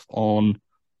stuff on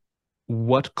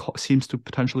what seems to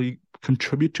potentially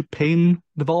contribute to pain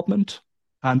development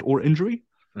and or injury.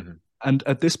 And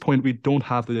at this point, we don't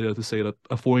have the data to say that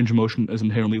a full range of motion is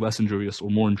inherently less injurious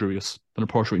or more injurious than a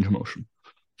partial range of motion.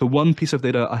 The one piece of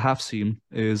data I have seen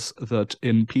is that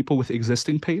in people with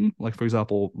existing pain, like for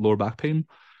example, lower back pain,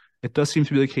 it does seem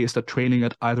to be the case that training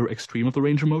at either extreme of the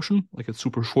range of motion, like at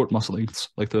super short muscle lengths,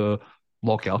 like the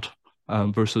lockout,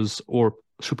 or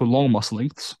super long muscle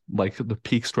lengths, like the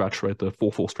peak stretch, right, the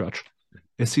full stretch.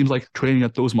 It seems like training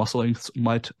at those muscle lengths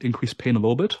might increase pain a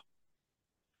little bit.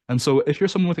 And so if you're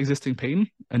someone with existing pain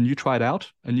and you try it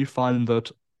out and you find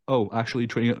that, actually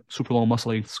training at super long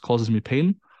muscle lengths causes me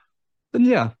pain, then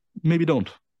yeah, maybe don't,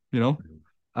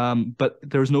 but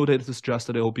there's no data to suggest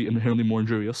that it'll be inherently more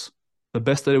injurious. The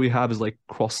best data we have is like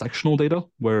cross-sectional data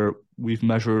where we've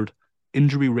measured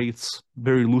injury rates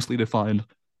very loosely defined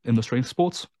in the strength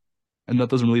sports. And that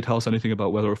doesn't really tell us anything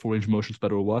about whether a full range of motion is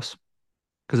better or worse.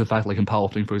 Because in fact, like in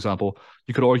powerlifting, for example,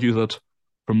 you could argue that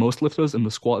for most lifters in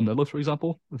the squat and deadlift, for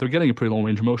example, they're getting a pretty long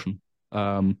range of motion.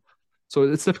 So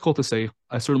it's difficult to say.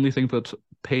 I certainly think that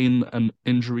pain and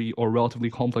injury are relatively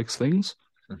complex things,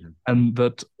 and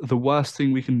that the worst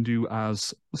thing we can do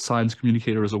as science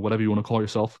communicators or whatever you want to call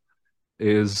yourself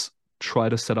is try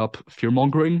to set up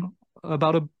fear-mongering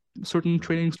about a certain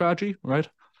training strategy, right?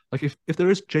 Like if there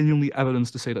is genuinely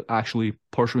evidence to say that actually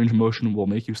partial range of motion will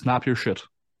make you snap your shit,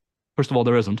 first of all,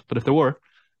 there isn't, but if there were,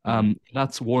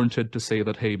 that's warranted to say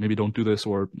that, hey, maybe don't do this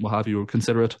or what have you, or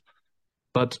consider it.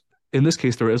 But in this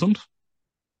case, there isn't.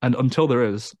 And until there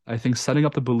is, I think setting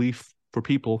up the belief for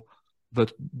people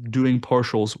that doing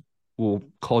partials will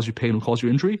cause you pain, will cause you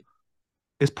injury,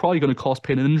 is probably going to cause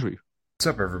pain and injury. What's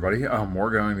up, everybody?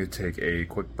 We're going to take a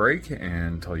quick break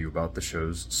and tell you about the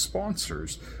show's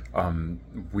sponsors.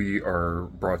 We are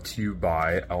brought to you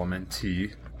by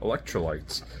LMNT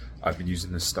Electrolytes. I've been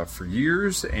using this stuff for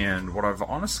years, and what I've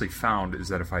honestly found is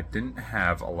that if I didn't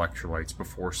have electrolytes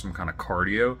before some kind of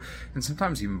cardio, and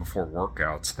sometimes even before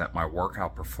workouts, that my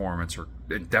workout performance, or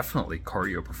definitely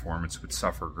cardio performance, would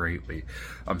suffer greatly.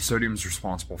 Sodium is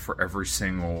responsible for every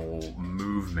single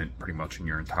movement pretty much in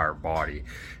your entire body,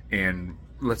 and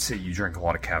let's say you drink a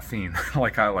lot of caffeine,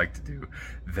 like I like to do,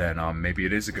 then maybe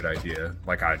it is a good idea,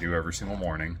 like I do every single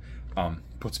morning,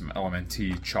 put some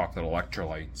LMNT chocolate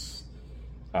electrolytes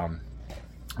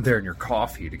there in your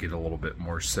coffee to get a little bit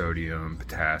more sodium,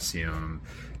 potassium,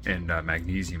 and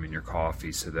magnesium in your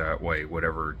coffee, so that way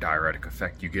whatever diuretic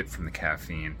effect you get from the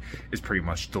caffeine is pretty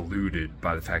much diluted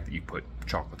by the fact that you put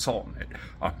chocolate salt in it.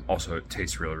 Also, it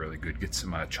tastes really, really good. Get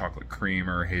some chocolate cream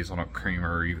or hazelnut cream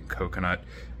or even coconut,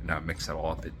 and mix that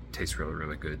all up. It tastes really,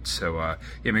 really good. So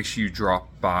yeah, make sure you drop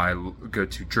by, go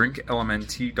to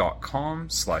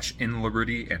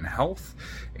drinklmnt.com/inlibertyandhealth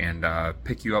and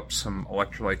pick you up some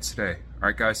electrolytes today. All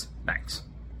right, guys, thanks.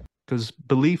 Because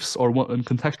beliefs and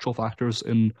contextual factors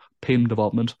in pain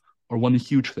development are one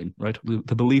huge thing, right?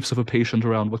 The beliefs of a patient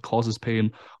around what causes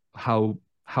pain, how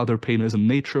their pain is in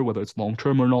nature, whether it's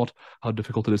long-term or not, how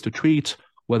difficult it is to treat,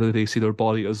 whether they see their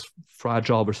body as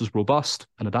fragile versus robust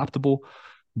and adaptable.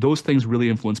 Those things really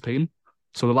influence pain.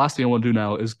 So the last thing I want to do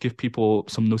now is give people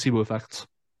some nocebo effects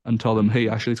and tell them, hey,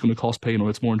 actually it's going to cause pain or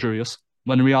it's more injurious.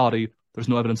 When in reality, there's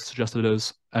no evidence to suggest that it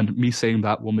is, and me saying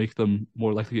that will make them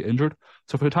more likely to get injured.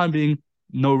 So for the time being,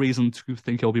 no reason to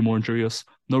think it'll be more injurious,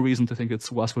 no reason to think it's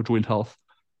worse for joint health.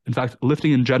 In fact,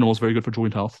 lifting in general is very good for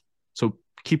joint health. So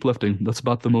keep lifting. That's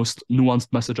about the most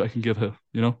nuanced message I can give here,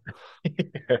 you know?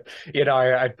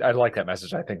 I like that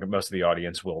message. I think most of the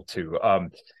audience will too.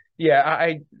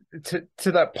 Yeah,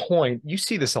 to that point, you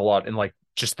see this a lot in like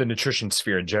just the nutrition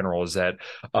sphere in general, is that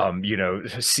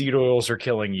seed oils are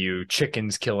killing you,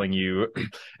 chicken's killing you,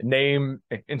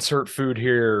 insert food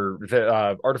here,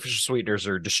 the artificial sweeteners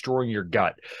are destroying your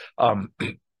gut.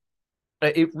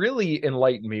 It really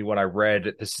enlightened me when I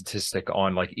read the statistic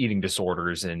on like eating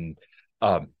disorders, and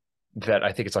that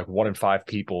I think it's like 1 in 5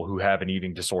 people who have an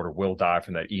eating disorder will die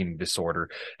from that eating disorder.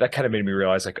 That kind of made me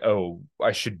realize like, oh,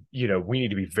 I should, we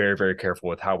need to be very, very careful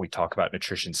with how we talk about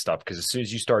nutrition stuff. Because as soon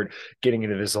as you start getting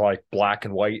into this like black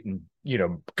and white and,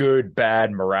 good,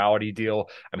 bad morality deal,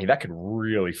 I mean, that could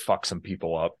really fuck some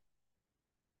people up.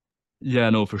 Yeah,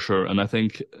 no, for sure. And I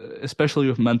think especially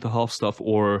with mental health stuff,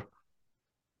 or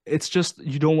it's just,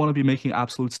 you don't want to be making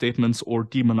absolute statements or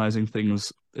demonizing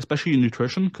things, especially in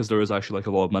nutrition, because there is actually like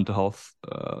a lot of mental health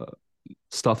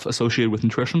stuff associated with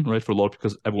nutrition, right? For a lot,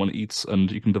 because everyone eats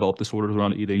and you can develop disorders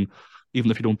around eating.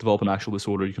 Even if you don't develop an actual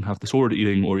disorder, you can have disordered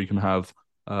eating, or you can have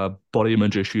body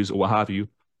image issues or what have you.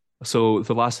 So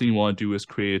the last thing you want to do is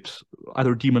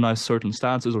either demonize certain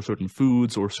stances or certain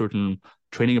foods or certain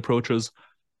training approaches.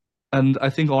 And I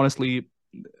think honestly,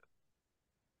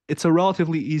 it's a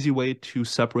relatively easy way to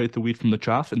separate the wheat from the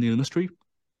chaff in the industry.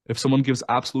 If someone gives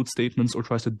absolute statements or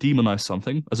tries to demonize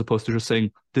something, as opposed to just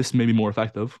saying, this may be more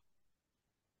effective,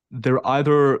 they're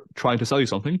either trying to sell you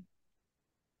something,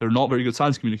 they're not very good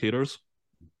science communicators,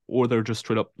 or they're just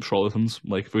straight up charlatans.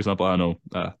 Like, for example, I don't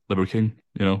know, Liver King,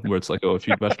 where it's like, oh, if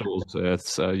you eat vegetables,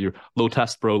 it's you're low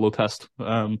test, bro, low test.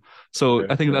 So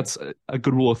I think that's a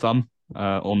good rule of thumb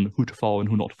on who to follow and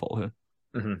who not to follow here.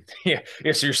 Mm-hmm. Yeah.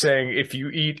 So you're saying if you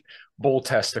eat bull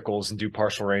testicles and do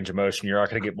partial range of motion, you're not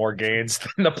going to get more gains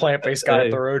than the plant-based guy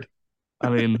up the road. I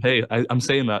mean, hey, I'm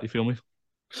saying that. You feel me?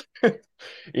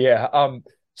 Yeah.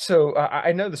 So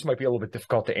I know this might be a little bit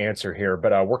difficult to answer here,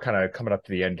 but we're kind of coming up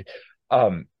to the end.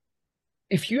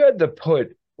 If you had to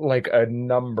put like a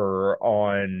number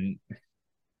on,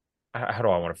 how do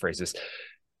I want to phrase this?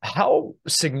 How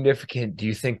significant do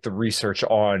you think your research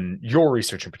in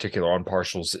particular on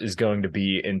partials is going to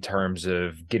be in terms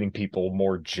of getting people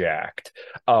more jacked?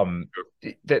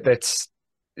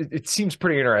 It seems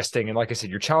pretty interesting. And like I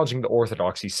said, you're challenging the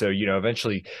orthodoxy. So,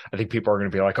 eventually I think people are going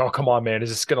to be like, oh, come on, man, is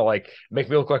this going to like make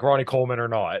me look like Ronnie Coleman or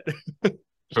not?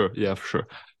 Sure. Yeah, for sure.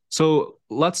 So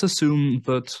let's assume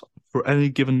that for any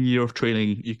given year of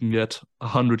training, you can get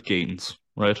 100 gains,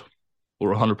 right?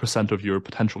 Or 100% of your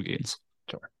potential gains.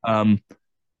 Sure. I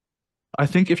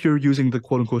think if you're using the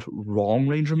quote-unquote wrong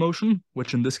range of motion,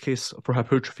 which in this case for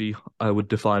hypertrophy I would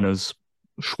define as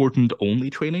shortened only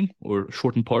training or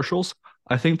shortened partials,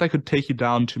 I think that could take you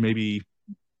down to maybe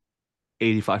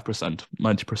 85%,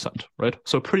 90%, right?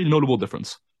 So a pretty notable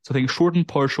difference. So I think shortened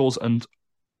partials and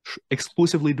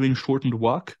exclusively doing shortened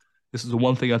work, this is the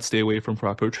one thing I'd stay away from for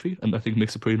hypertrophy, and I think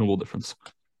makes a pretty notable difference.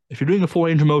 If you're doing a full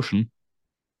range of motion,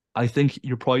 I think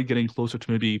you're probably getting closer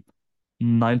to maybe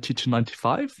 90 to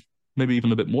 95, maybe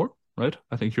even a bit more, right?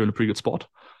 I think you're in a pretty good spot.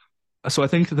 So I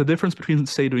think the difference between,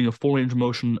 say, doing a full range of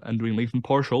motion and doing lengthened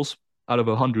partials out of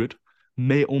 100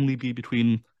 may only be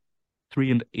between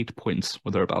 3 and 8 points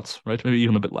or thereabouts, right? Maybe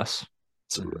even a bit less.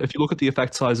 So if you look at the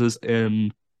effect sizes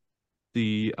in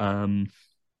the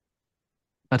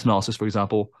meta-analysis, for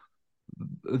example,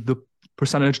 the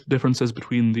percentage differences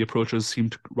between the approaches seem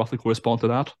to roughly correspond to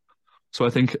that. So I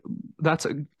think that's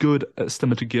a good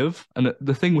estimate to give. And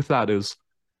the thing with that is,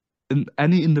 in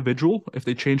any individual, if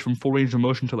they change from full range of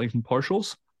motion to lengthened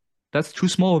partials, that's too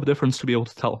small of a difference to be able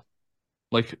to tell.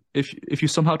 Like if you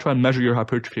somehow try and measure your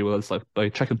hypertrophy, whether it's like by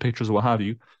checking pictures or what have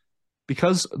you,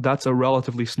 because that's a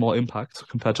relatively small impact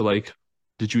compared to like,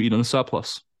 did you eat in a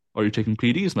surplus? Are you taking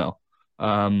PEDs now?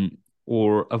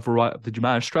 Or a variety, did you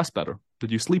manage stress better?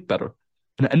 Did you sleep better?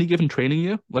 In any given training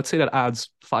year, let's say that adds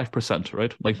 5%,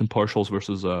 right? Lengthened partials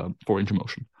versus full range of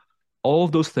motion. All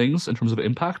of those things in terms of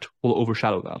impact will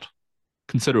overshadow that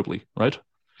considerably, right?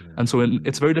 And so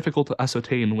it's very difficult to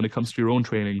ascertain when it comes to your own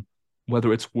training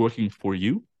whether it's working for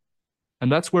you.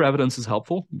 And that's where evidence is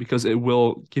helpful, because it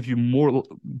will give you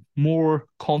more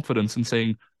confidence in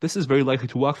saying, this is very likely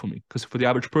to work for me, because for the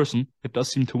average person, it does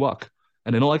seem to work.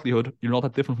 And in all likelihood, you're not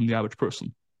that different from the average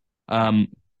person.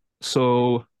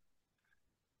 So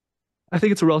I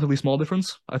think it's a relatively small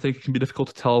difference. I think it can be difficult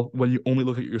to tell when you only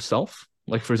look at yourself.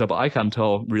 Like, for example, I can't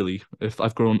tell really if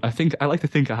I've grown. I like to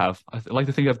think I have. I like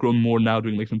to think I've grown more now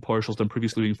doing lengthened partials than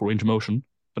previously doing full range of motion.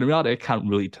 But in reality, I can't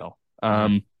really tell.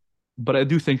 But I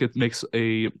do think it makes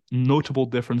a notable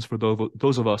difference for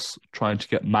those of us trying to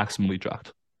get maximally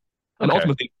jacked. And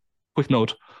ultimately, quick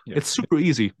note, it's super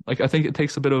easy. Like, I think it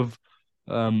takes a bit of,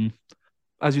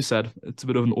 as you said, it's a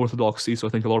bit of an orthodoxy. So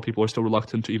I think a lot of people are still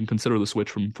reluctant to even consider the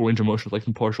switch from full range of motion to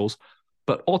lengthened partials.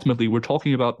 But ultimately, we're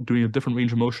talking about doing a different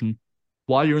range of motion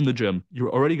while you're in the gym.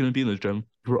 You're already going to be in the gym.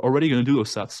 You're already going to do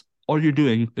those sets. All you're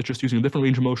doing is just using a different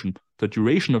range of motion. The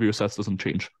duration of your sets doesn't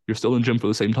change. You're still in the gym for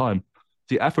the same time.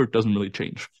 The effort doesn't really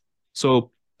change.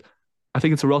 So I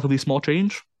think it's a relatively small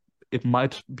change. It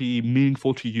might be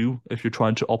meaningful to you if you're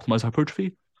trying to optimize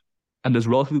hypertrophy, and there's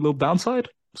relatively low downside.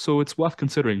 So it's worth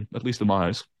considering, at least in my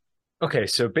eyes. Okay,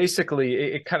 so basically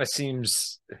it kind of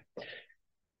seems,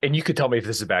 and you could tell me if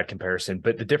this is a bad comparison,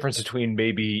 but the difference between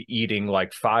maybe eating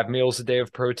like 5 meals a day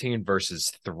of protein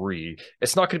versus 3,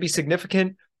 it's not going to be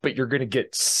significant, but you're going to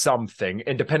get something.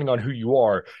 And depending on who you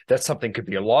are, that something could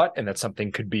be a lot and that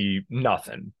something could be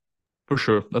nothing. For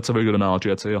sure. That's a very good analogy,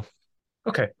 I'd say, yeah.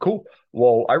 Okay, cool.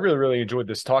 Well, I really, really enjoyed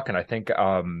this talk. And I think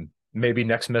maybe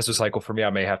next mesocycle for me, I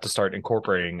may have to start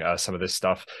incorporating some of this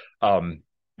stuff.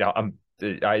 Now,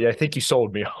 I think you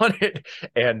sold me on it.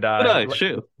 And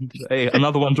shit. Hey,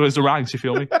 another one joins the ranks, you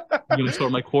feel me? I'm going to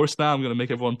start my course now. I'm going to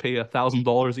make everyone pay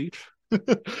 $1,000 each.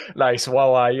 Nice.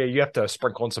 Well, yeah, you have to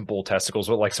sprinkle in some bull testicles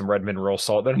with like some red mineral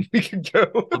salt, then we can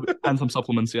go. And some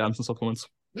supplements, yeah, and some supplements.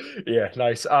 Yeah,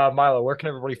 nice. Milo, where can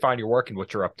everybody find your work and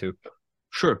what you're up to?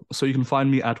 Sure. So you can find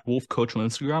me at Wolf Coach on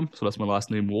Instagram. So that's my last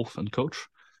name, Wolf and Coach.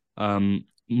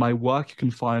 My work you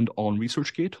can find on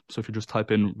ResearchGate. So if you just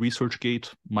type in ResearchGate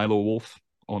Milo Wolf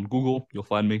on Google, you'll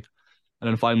find me. And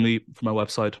then finally, for my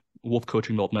website,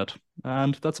 wolfcoaching.net.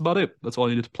 And that's about it. That's all I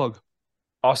needed to plug.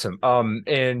 Awesome.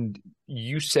 And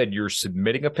you said you're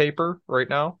submitting a paper right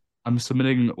now? I'm not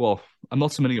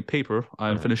submitting a paper.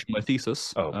 I'm finishing my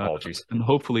thesis. Oh, apologies. And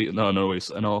hopefully, no worries.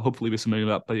 And I'll hopefully be submitting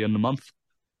that by the end of the month.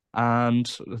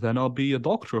 And then I'll be a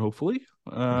doctor, hopefully,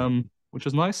 which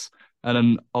is nice. And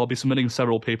then I'll be submitting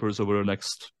several papers over the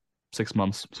next 6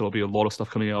 months. So there'll be a lot of stuff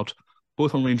coming out,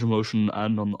 both on range of motion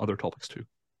and on other topics too.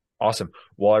 Awesome.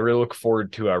 Well, I really look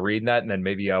forward to reading that. And then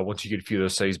maybe once you get a few of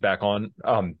those studies back on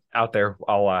out there,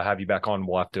 I'll have you back on.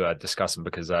 We'll have to discuss them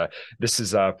because this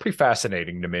is pretty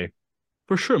fascinating to me.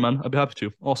 For sure, man. I'd be happy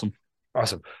to. Awesome.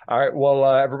 Awesome. All right. Well,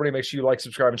 everybody make sure you like,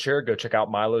 subscribe, and share. Go check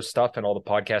out Milo's stuff and all the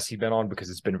podcasts he's been on because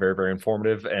it's been very, very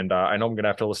informative. And I know I'm going to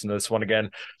have to listen to this one again.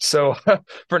 So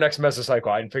for next mesocycle,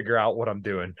 I can figure out what I'm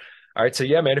doing. All right. So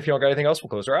yeah, man, if you don't got anything else, we'll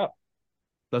close her out.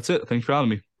 That's it. Thanks for having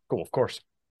me. Cool. Of course.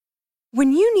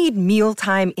 When you need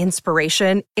mealtime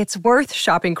inspiration, it's worth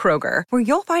shopping Kroger, where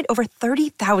you'll find over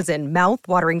 30,000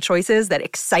 mouth-watering choices that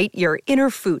excite your inner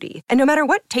foodie. And no matter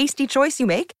what tasty choice you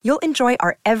make, you'll enjoy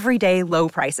our everyday low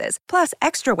prices, plus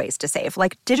extra ways to save,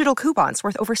 like digital coupons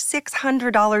worth over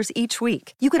 $600 each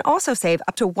week. You can also save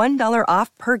up to $1 off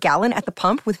per gallon at the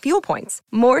pump with fuel points.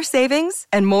 More savings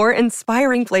and more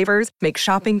inspiring flavors make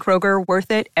shopping Kroger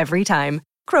worth it every time.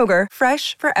 Kroger,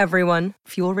 fresh for everyone.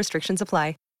 Fuel restrictions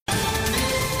apply.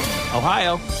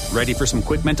 Ohio, ready for some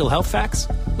quick mental health facts?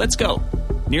 Let's go.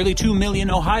 Nearly 2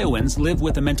 million Ohioans live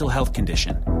with a mental health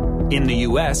condition. In the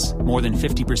U.S., more than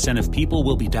 50% of people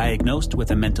will be diagnosed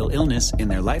with a mental illness in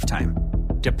their lifetime.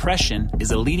 Depression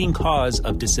is a leading cause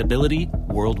of disability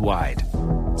worldwide.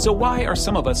 So why are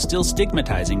some of us still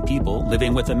stigmatizing people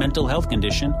living with a mental health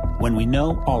condition when we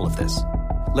know all of this?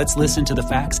 Let's listen to the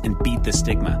facts and beat the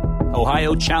stigma.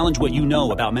 Ohio, challenge what you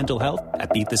know about mental health at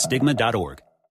beatthestigma.org.